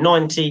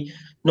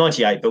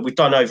 98, but we've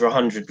done over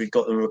 100. We've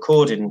got them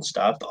recorded and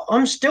stuff. But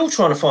I'm still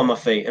trying to find my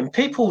feet. And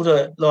people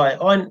that, like,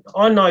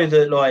 I know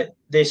that, like,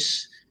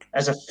 this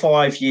as a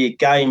 5-year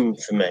game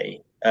for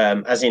me,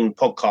 as in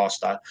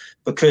podcaster,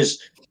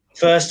 because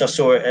first I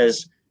saw it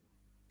as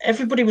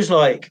everybody was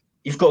like,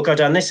 you've got to go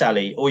down this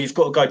alley or you've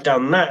got to go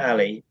down that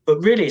alley. But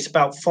really, it's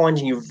about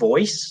finding your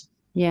voice.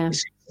 Yeah.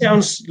 It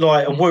sounds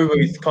like a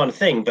woo-woo kind of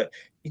thing, but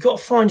you've got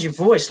to find your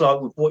voice,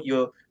 like with what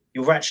you're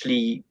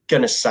actually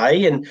going to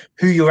say and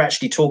who you're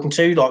actually talking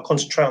to, like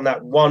concentrate on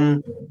that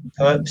one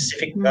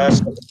specific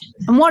person.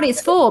 And what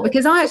it's for,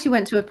 because I actually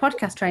went to a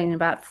podcast training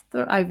about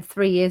over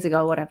 3 years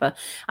ago or whatever,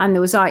 and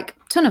there was like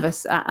a ton of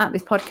us at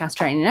this podcast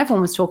training and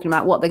everyone was talking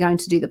about what they're going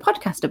to do the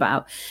podcast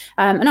about.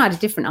 And I had a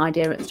different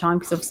idea at the time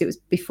because obviously it was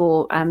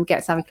before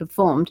Get Savvy Club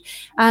formed.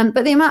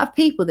 But the amount of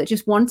people that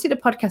just wanted a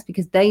podcast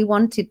because they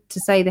wanted to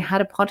say they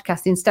had a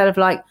podcast instead of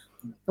like,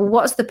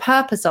 what's the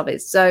purpose of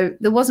it? So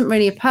there wasn't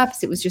really a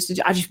purpose. It was just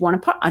I just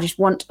want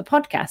a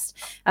podcast,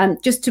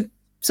 just to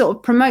sort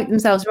of promote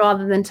themselves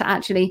rather than to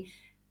actually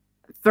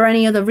for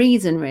any other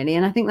reason, really.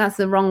 And I think that's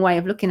the wrong way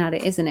of looking at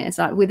it, isn't it? It's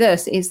like with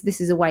us,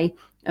 this is a way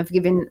of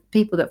giving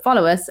people that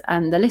follow us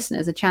and the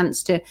listeners a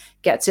chance to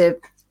get to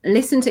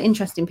listen to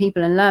interesting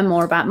people and learn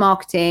more about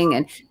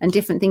marketing and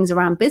different things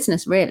around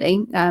business,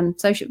 really.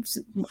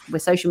 We're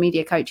social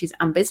media coaches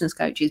and business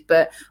coaches,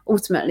 but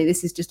ultimately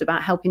this is just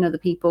about helping other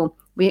people.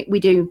 We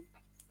do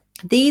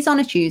these on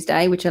a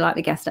Tuesday, which are like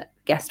the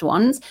guest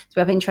ones. So we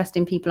have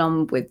interesting people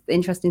on with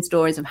interesting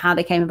stories of how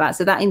they came about.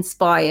 So that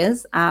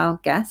inspires our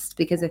guests,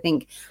 because I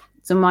think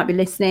some might be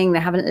listening, they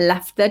haven't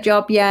left their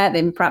job yet,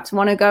 they perhaps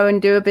want to go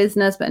and do a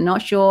business but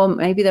not sure,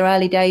 maybe they're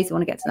early days, they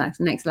want to get to that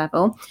next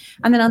level.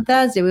 And then on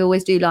Thursday we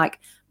always do like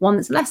one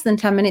that's less than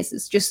 10 minutes.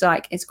 It's just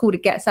like, it's called a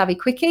Get Savvy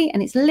Quickie,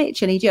 and it's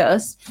literally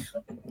just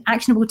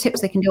actionable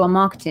tips they can do on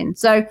marketing.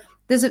 So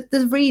there's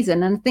a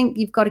reason, and I think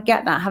you've got to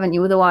get that, haven't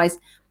you? Otherwise,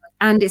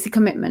 and it's a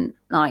commitment.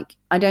 Like,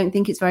 I don't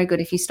think it's very good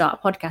if you start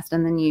a podcast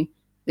and then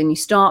you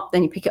stop,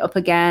 then you pick it up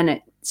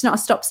again. It's not a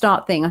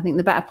stop-start thing. I think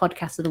the better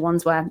podcasts are the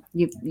ones where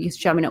you're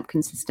showing up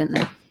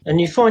consistently.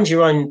 And you find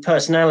your own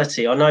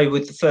personality. I know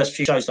with the first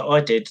few shows that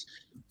I did,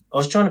 I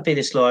was trying to be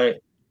this like,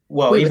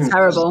 well, we even were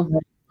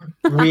terrible,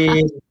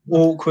 weird,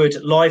 awkward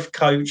life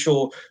coach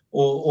or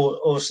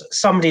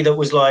somebody that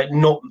was like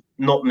not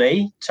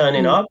me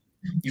turning up.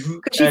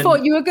 Because you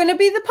thought you were going to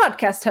be the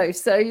podcast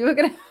host, so you were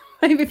going to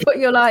maybe put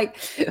your like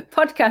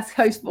podcast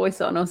host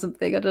voice on or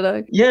something. I don't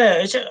know.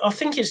 Yeah, I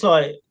think it's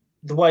like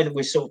the way that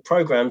we're sort of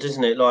programmed,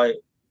 isn't it? Like,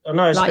 I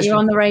know, like you're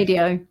on the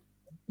radio.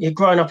 You're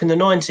growing up in the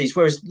 90s,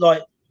 whereas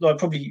like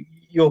probably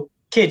your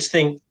kids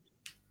think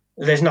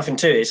there's nothing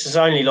to it. It's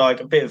only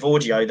like a bit of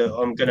audio that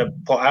I'm going to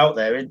put out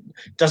there. It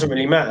doesn't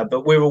really matter.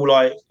 But we're all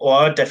like, or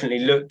I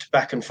definitely looked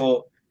back and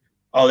thought,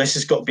 oh, this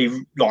has got to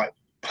be like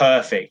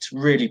perfect,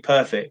 really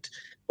perfect.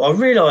 But I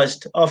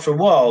realised after a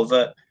while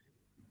that,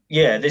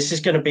 yeah, this is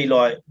going to be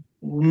like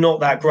not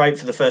that great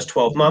for the first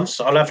 12 months.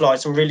 I'll have like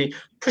some really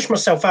push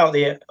myself out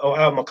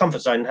of my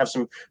comfort zone and have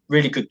some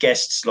really good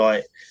guests,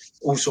 like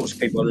all sorts of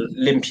people,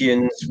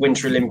 Olympians,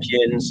 Winter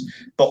Olympians,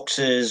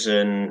 boxers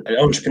and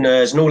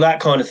entrepreneurs and all that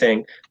kind of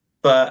thing.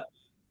 But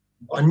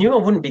I knew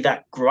I wouldn't be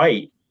that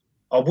great.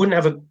 I wouldn't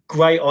have a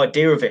great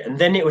idea of it. And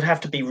then it would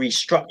have to be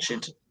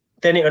restructured.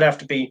 Then it would have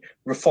to be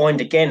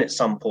refined again at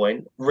some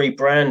point,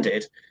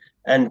 rebranded,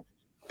 and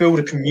build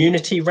a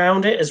community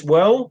around it as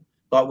well,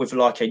 like with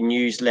like a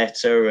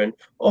newsletter, and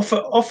offer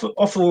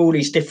all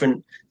these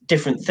different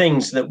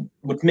things that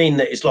would mean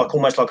that it's like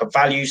almost like a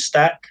value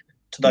stack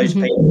to those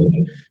people,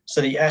 so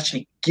that you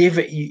actually give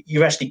it,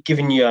 you're actually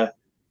giving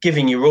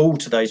your all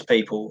to those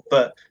people.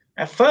 But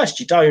at first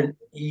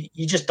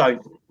you just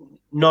don't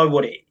know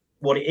what it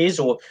is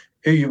or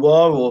who you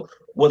are or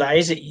what that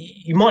is.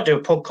 You might do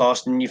a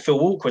podcast and you feel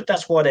awkward.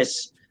 That's why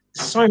there's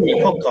so many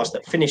podcasts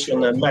that finish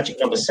on the magic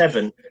number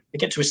 7. They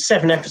get to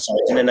 7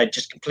 episodes and then they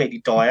just completely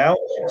die out.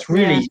 It's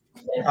really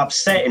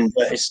upsetting,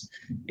 but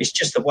it's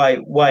just the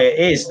way it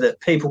is, that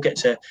people get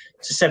to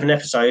 7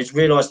 episodes,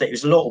 realise that it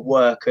was a lot of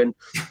work and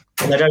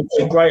they don't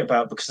feel great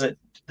about it because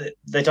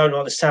they don't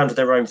like the sound of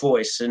their own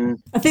voice.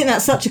 And I think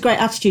that's such a great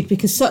attitude,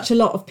 because such a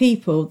lot of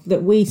people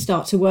that we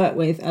start to work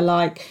with are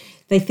like,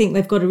 they think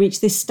they've got to reach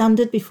this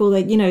standard before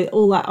they,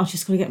 all that, I've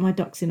just got to get my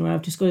ducks in a row,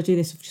 I've just got to do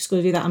this, I've just got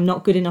to do that, I'm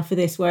not good enough for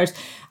this. Whereas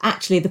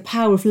actually the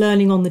power of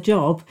learning on the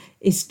job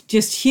is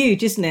just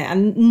huge, isn't it?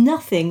 And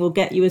nothing will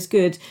get you as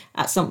good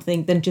at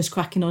something than just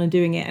cracking on and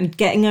doing it and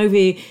getting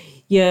over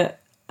your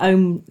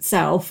own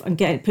self and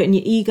putting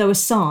your ego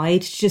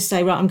aside to just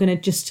say, right, I'm going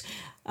to just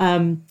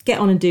get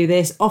on and do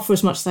this, offer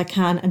as much as I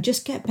can and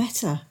just get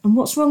better. And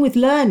what's wrong with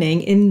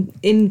learning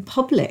in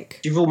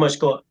public? You've almost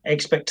got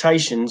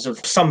expectations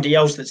of somebody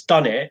else that's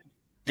done it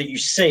that you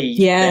see,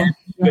 you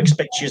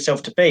expect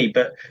yourself to be,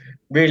 but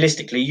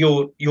realistically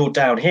you're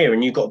down here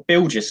and you've got to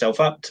build yourself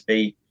up to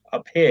be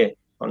up here,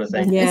 kind of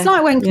thing. It's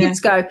like when kids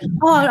go,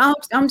 oh,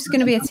 I'm just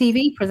going to be a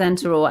TV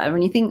presenter or whatever,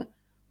 and you think,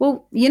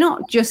 well, you're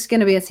not just going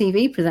to be a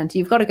TV presenter.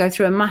 You've got to go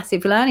through a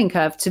massive learning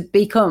curve to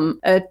become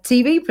a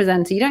TV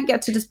presenter. You don't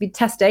get to just be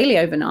Tess Daly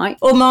overnight.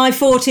 Or my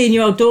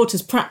 14-year-old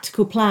daughter's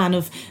practical plan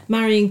of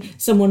marrying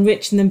someone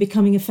rich and then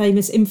becoming a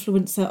famous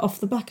influencer off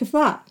the back of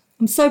that.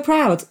 I'm so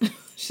proud.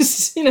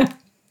 Just,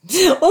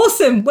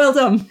 awesome. Well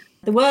done.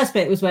 The worst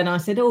bit was when I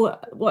said, oh,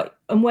 what?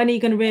 And when are you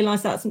going to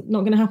realise that's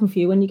not going to happen for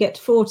you when you get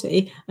to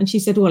 40? And she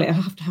said, well, it'll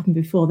have to happen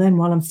before then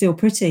while I'm still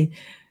pretty.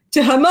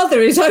 To her mother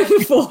is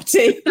over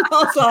 40. And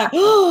I was like,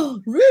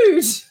 oh,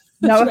 rude.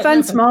 No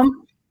offence,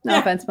 Mum. No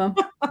offence, Mum.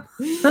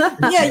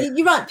 Yeah,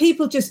 you're right.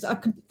 People just,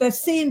 they're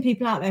seeing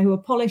people out there who are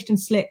polished and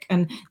slick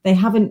and they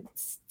haven't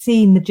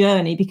seen the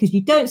journey, because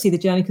you don't see the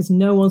journey because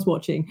no one's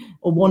watching,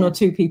 or one or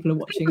two people are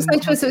watching.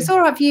 So it's all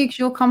right for you because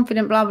you're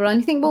confident, blah, blah, blah.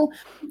 And you think, well,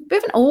 we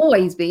haven't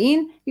always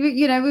been.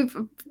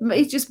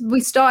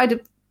 We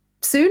started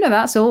sooner,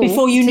 that's all.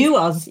 Before you knew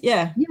us,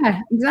 yeah. Yeah,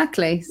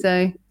 exactly.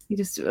 So you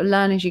just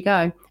learn as you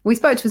go. We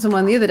spoke to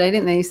someone the other day,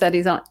 didn't they? He said,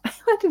 he's like,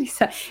 what did he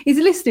say? He's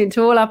listening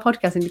to all our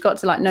podcasts and he got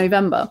to like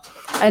November.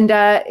 And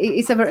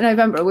he said, in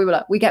November, we were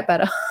like, we get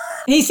better.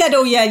 He said,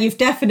 oh, yeah, you've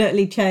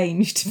definitely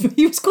changed.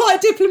 He was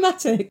quite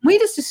diplomatic. We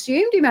just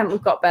assumed he meant we've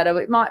got better.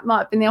 It might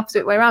have been the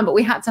opposite way around, but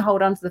we had to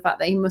hold on to the fact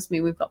that he must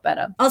mean we've got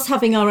better. Us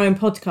having our own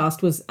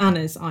podcast was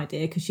Anna's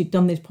idea, because she'd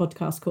done this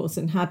podcast course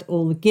and had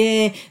all the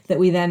gear that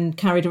we then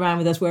carried around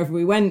with us wherever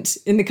we went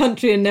in the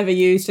country and never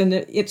used. And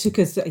it took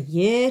us a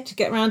year to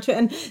get around to it.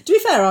 And to be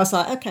fair, I was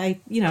like,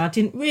 okay, I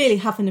didn't really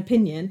have an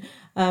opinion.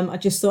 I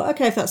just thought,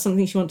 okay, if that's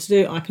something she wants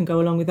to do, I can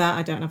go along with that.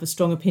 I don't have a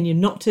strong opinion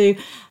not to.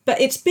 But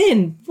it's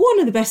been one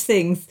of the best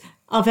things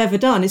I've ever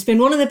done. It's been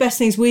one of the best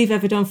things we've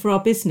ever done for our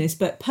business.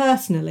 But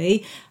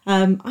personally,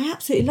 I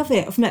absolutely love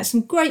it. I've met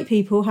some great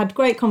people, had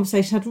great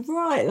conversations, had a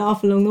right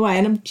laugh along the way.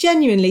 And I'm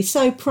genuinely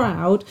so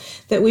proud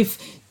that we've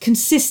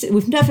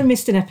never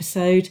missed an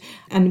episode,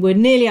 and we're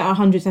nearly at our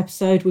 100th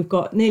episode. We've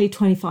got nearly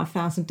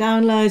 25,000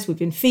 downloads. We've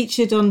been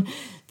featured on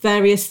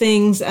various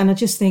things. And I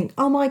just think,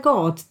 oh my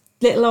God,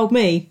 little old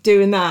me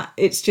doing that.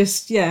 It's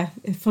just,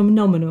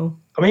 phenomenal.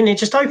 I mean, it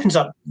just opens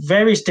up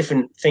various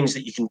different things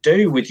that you can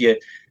do with your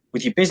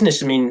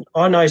business. I mean,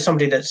 I know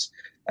somebody that's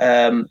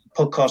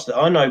podcast that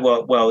I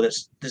know well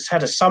that's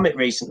had a summit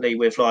recently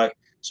with like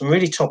some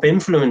really top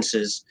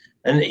influencers,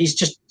 and he's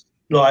just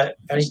like,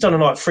 and he's done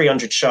like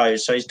 300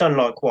 shows, so he's done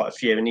like quite a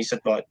few, and he's had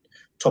like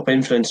top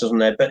influencers on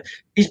there, but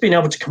he's been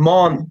able to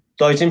command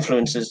those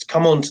influencers to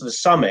come on to the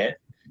summit.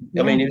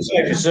 I mean, it was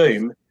over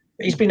Zoom,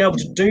 but he's been able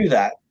to do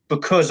that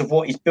because of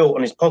what he's built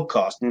on his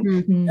podcast,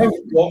 and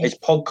got his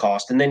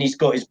podcast, and then he's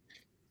got his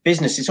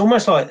business. It's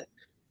almost like,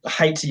 I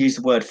hate to use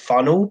the word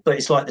funnel, but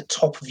it's like the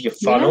top of your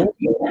funnel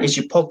is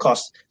your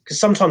podcast, because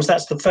sometimes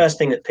that's the first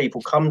thing that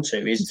people come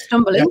to is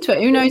stumble into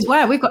it. Who knows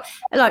where? We've got,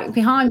 like,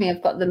 behind me,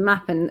 I've got the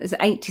map, and there's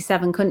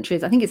 87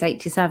 countries. I think it's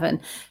 87.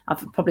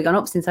 I've probably gone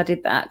up since I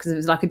did that, because it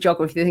was like a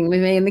geography thing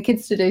with me and the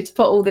kids to do, to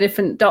put all the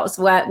different dots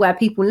where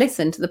people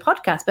listen to the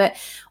podcast. But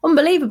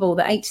unbelievable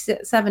that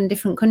 87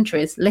 different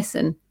countries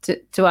listen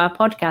to our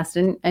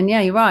podcast. And yeah,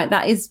 you're right.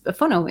 That is a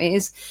funnel. It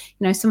is,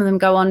 some of them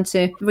go on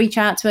to reach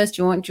out to us,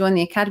 join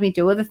the academy,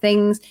 do other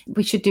things.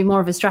 We should do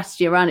more of a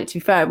strategy around it, to be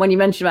fair. When you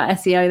mentioned about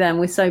SEO, then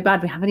we're so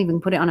bad, we haven't even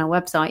put it on our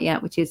website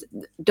yet, which is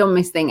the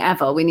dumbest thing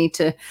ever. We need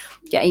to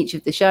get each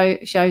of the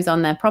shows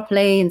on there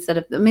properly, instead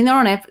of, I mean,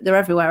 they're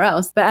everywhere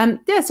else. But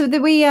so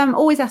we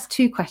always ask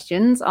 2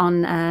 questions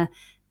on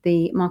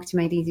the Marketing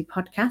Made Easy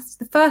podcast.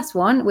 The first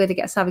one, we're the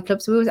Get Savvy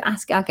Club, so we always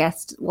ask our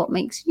guests, what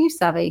makes you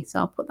savvy? So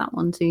I'll put that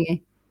one to you.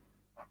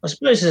 I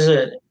suppose as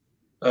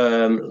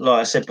like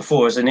I said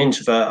before, as an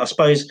introvert, I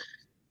suppose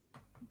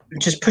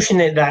just pushing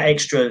it that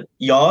extra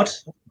yard.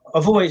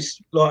 I've always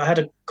had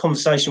a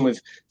conversation with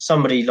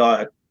somebody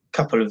like a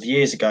couple of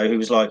years ago who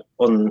was like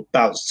on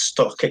about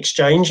stock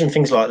exchange and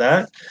things like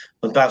that,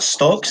 about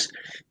stocks.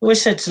 I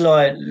always said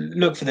to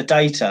look for the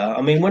data.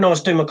 I mean, when I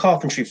was doing my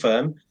carpentry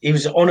firm, he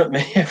was on at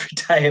me every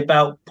day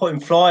about putting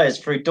flyers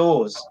through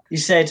doors. He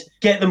said,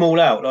 get them all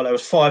out. Like there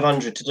was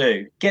 500 to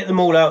do. Get them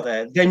all out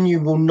there. Then you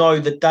will know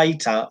the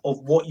data of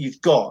what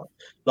you've got,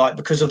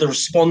 because of the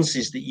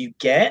responses that you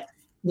get.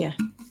 Yeah.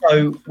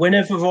 So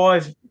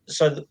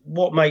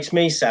what makes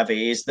me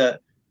savvy is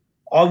that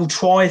I will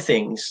try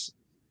things.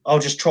 I'll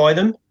just try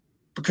them,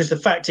 because the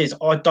fact is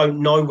I don't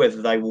know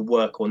whether they will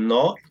work or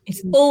not.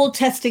 It's all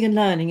testing and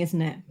learning,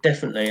 isn't it?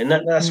 Definitely. And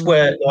that's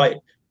where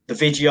the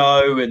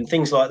video and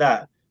things like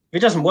that, if it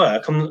doesn't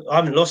work, I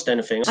haven't lost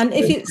anything. And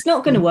if it's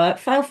not going to work,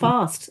 fail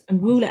fast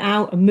and rule it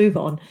out and move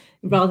on,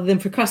 rather than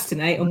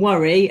procrastinate and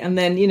worry, and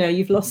then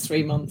you've lost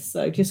 3 months.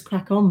 So just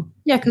crack on.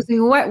 Yeah, because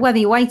whether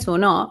you wait or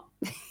not,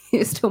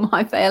 it still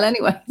might fail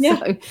anyway.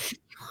 Yeah.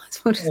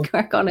 So we'll just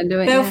crack on and do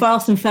it. Fail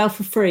fast and fail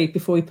for free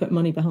before we put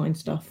money behind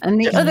stuff. And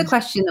the other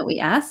question that we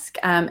ask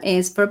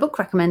is for a book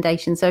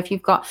recommendation. So if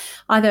you've got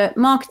either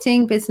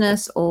marketing,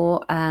 business,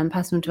 or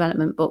personal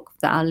development book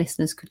that our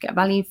listeners could get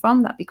value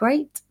from, that'd be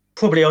great.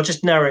 Probably I'll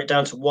just narrow it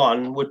down to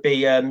one, would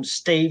be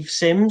Steve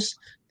Sims,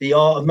 The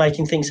Art of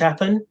Making Things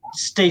Happen.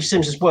 Steve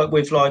Sims has worked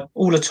with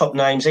all the top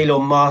names,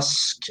 Elon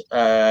Musk,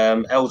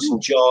 Elton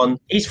John.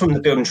 He's from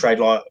the building trade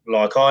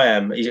like I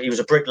am. He was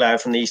a bricklayer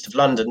from the east of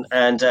London,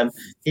 and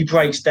he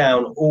breaks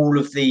down all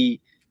of the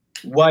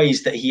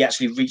ways that he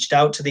actually reached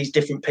out to these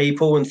different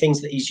people and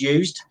things that he's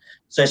used.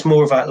 So it's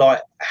more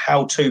about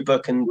how-to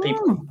book, and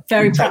people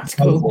very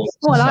practical.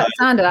 I like the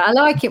sound of that. I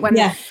like it when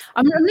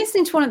I'm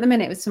listening to one at the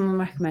minute with someone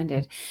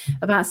recommended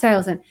about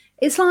sales, and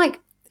it's like,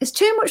 there's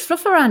too much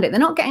fluff around it. They're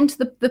not getting to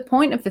the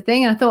point of the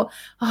thing. And I thought,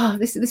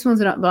 this one's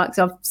not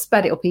so I've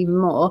sped it up even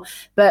more.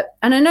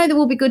 And I know there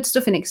will be good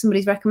stuff in it because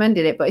somebody's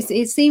recommended it, but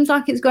it seems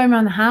like it's going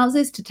around the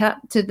houses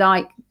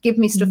to give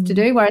me stuff to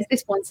do. Whereas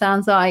this one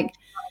sounds like,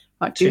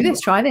 do this,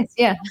 try this.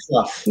 Yeah.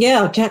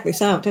 Yeah, I'll check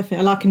this out.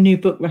 Definitely. I like a new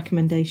book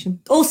recommendation.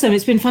 Awesome.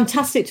 It's been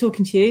fantastic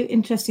talking to you.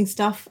 Interesting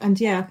stuff. And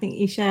yeah, I think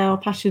you share our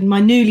passion, my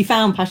newly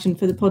found passion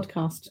for the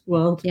podcast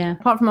world. Yeah.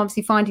 Apart from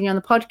obviously finding you on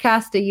the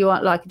podcast, do you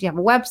have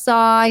a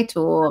website,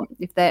 or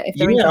if they're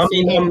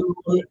on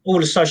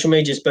all the social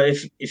medias, but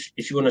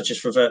if you want to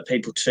just revert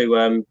people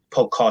to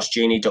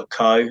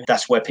podcastgenie.co,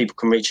 that's where people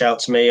can reach out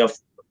to me. I've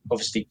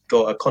obviously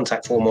got a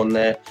contact form on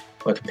there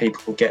where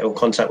people can get in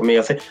contact with me.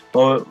 I think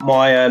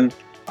my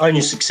Own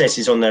Your Success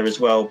is on there as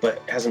well, but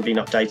it hasn't been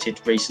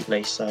updated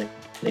recently. So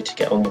need to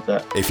get on with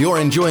that. If you're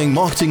enjoying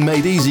Marketing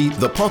Made Easy,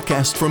 the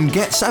podcast from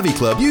Get Savvy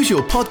Club, use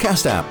your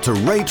podcast app to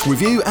rate,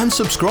 review and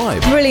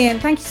subscribe.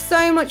 Brilliant. Thank you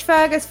so much,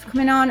 Fergus, for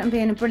coming on and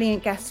being a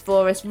brilliant guest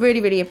for us.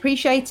 Really, really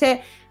appreciate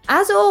it.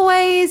 As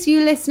always,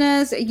 you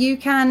listeners, you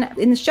can,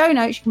 in the show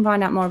notes, you can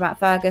find out more about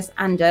Fergus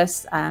and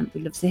us.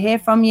 We'd love to hear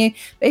from you.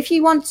 But if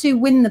you want to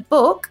win the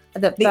book,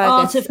 The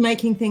Art of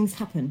Making Things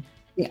Happen.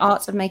 The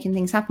Art of Making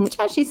Things Happen, which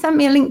actually sent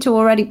me a link to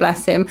already,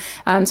 bless him.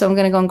 So I'm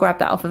going to go and grab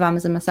that off of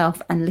Amazon myself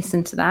and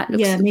listen to that.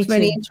 Looks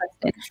really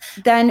interesting.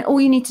 Then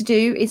all you need to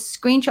do is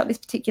screenshot this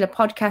particular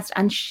podcast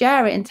and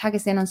share it and tag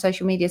us in on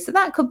social media. So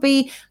that could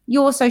be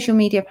your social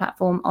media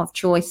platform of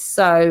choice.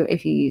 So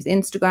if you use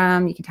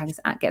Instagram, you can tag us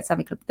at Get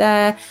Savvy Club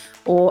there,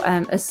 or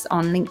us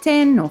on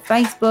LinkedIn or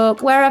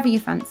Facebook, wherever you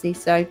fancy.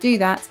 So do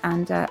that,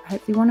 and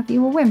hopefully one of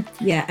you will win.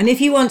 Yeah, and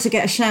if you want to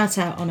get a shout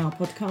out on our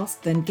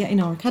podcast, then get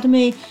in our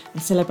academy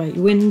and celebrate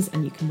your wins,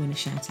 and you can win a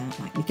shout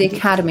out. The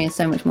academy is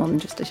so much more than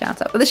just a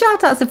shout out, but the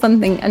shout out's a fun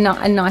thing and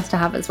nice to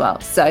have as well.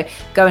 So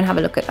go and have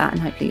a look at that,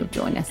 and hopefully you'll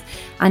join us.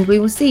 And we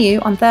will see you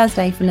on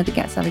Thursday for another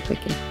Get Savvy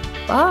Quickie.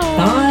 Bye.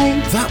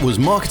 Bye. That was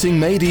Marketing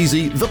Made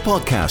Easy, the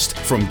podcast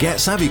from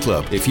Get Savvy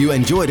Club. If you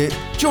enjoyed it,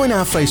 join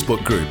our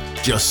Facebook group.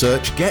 Just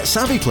search Get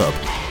Savvy Club.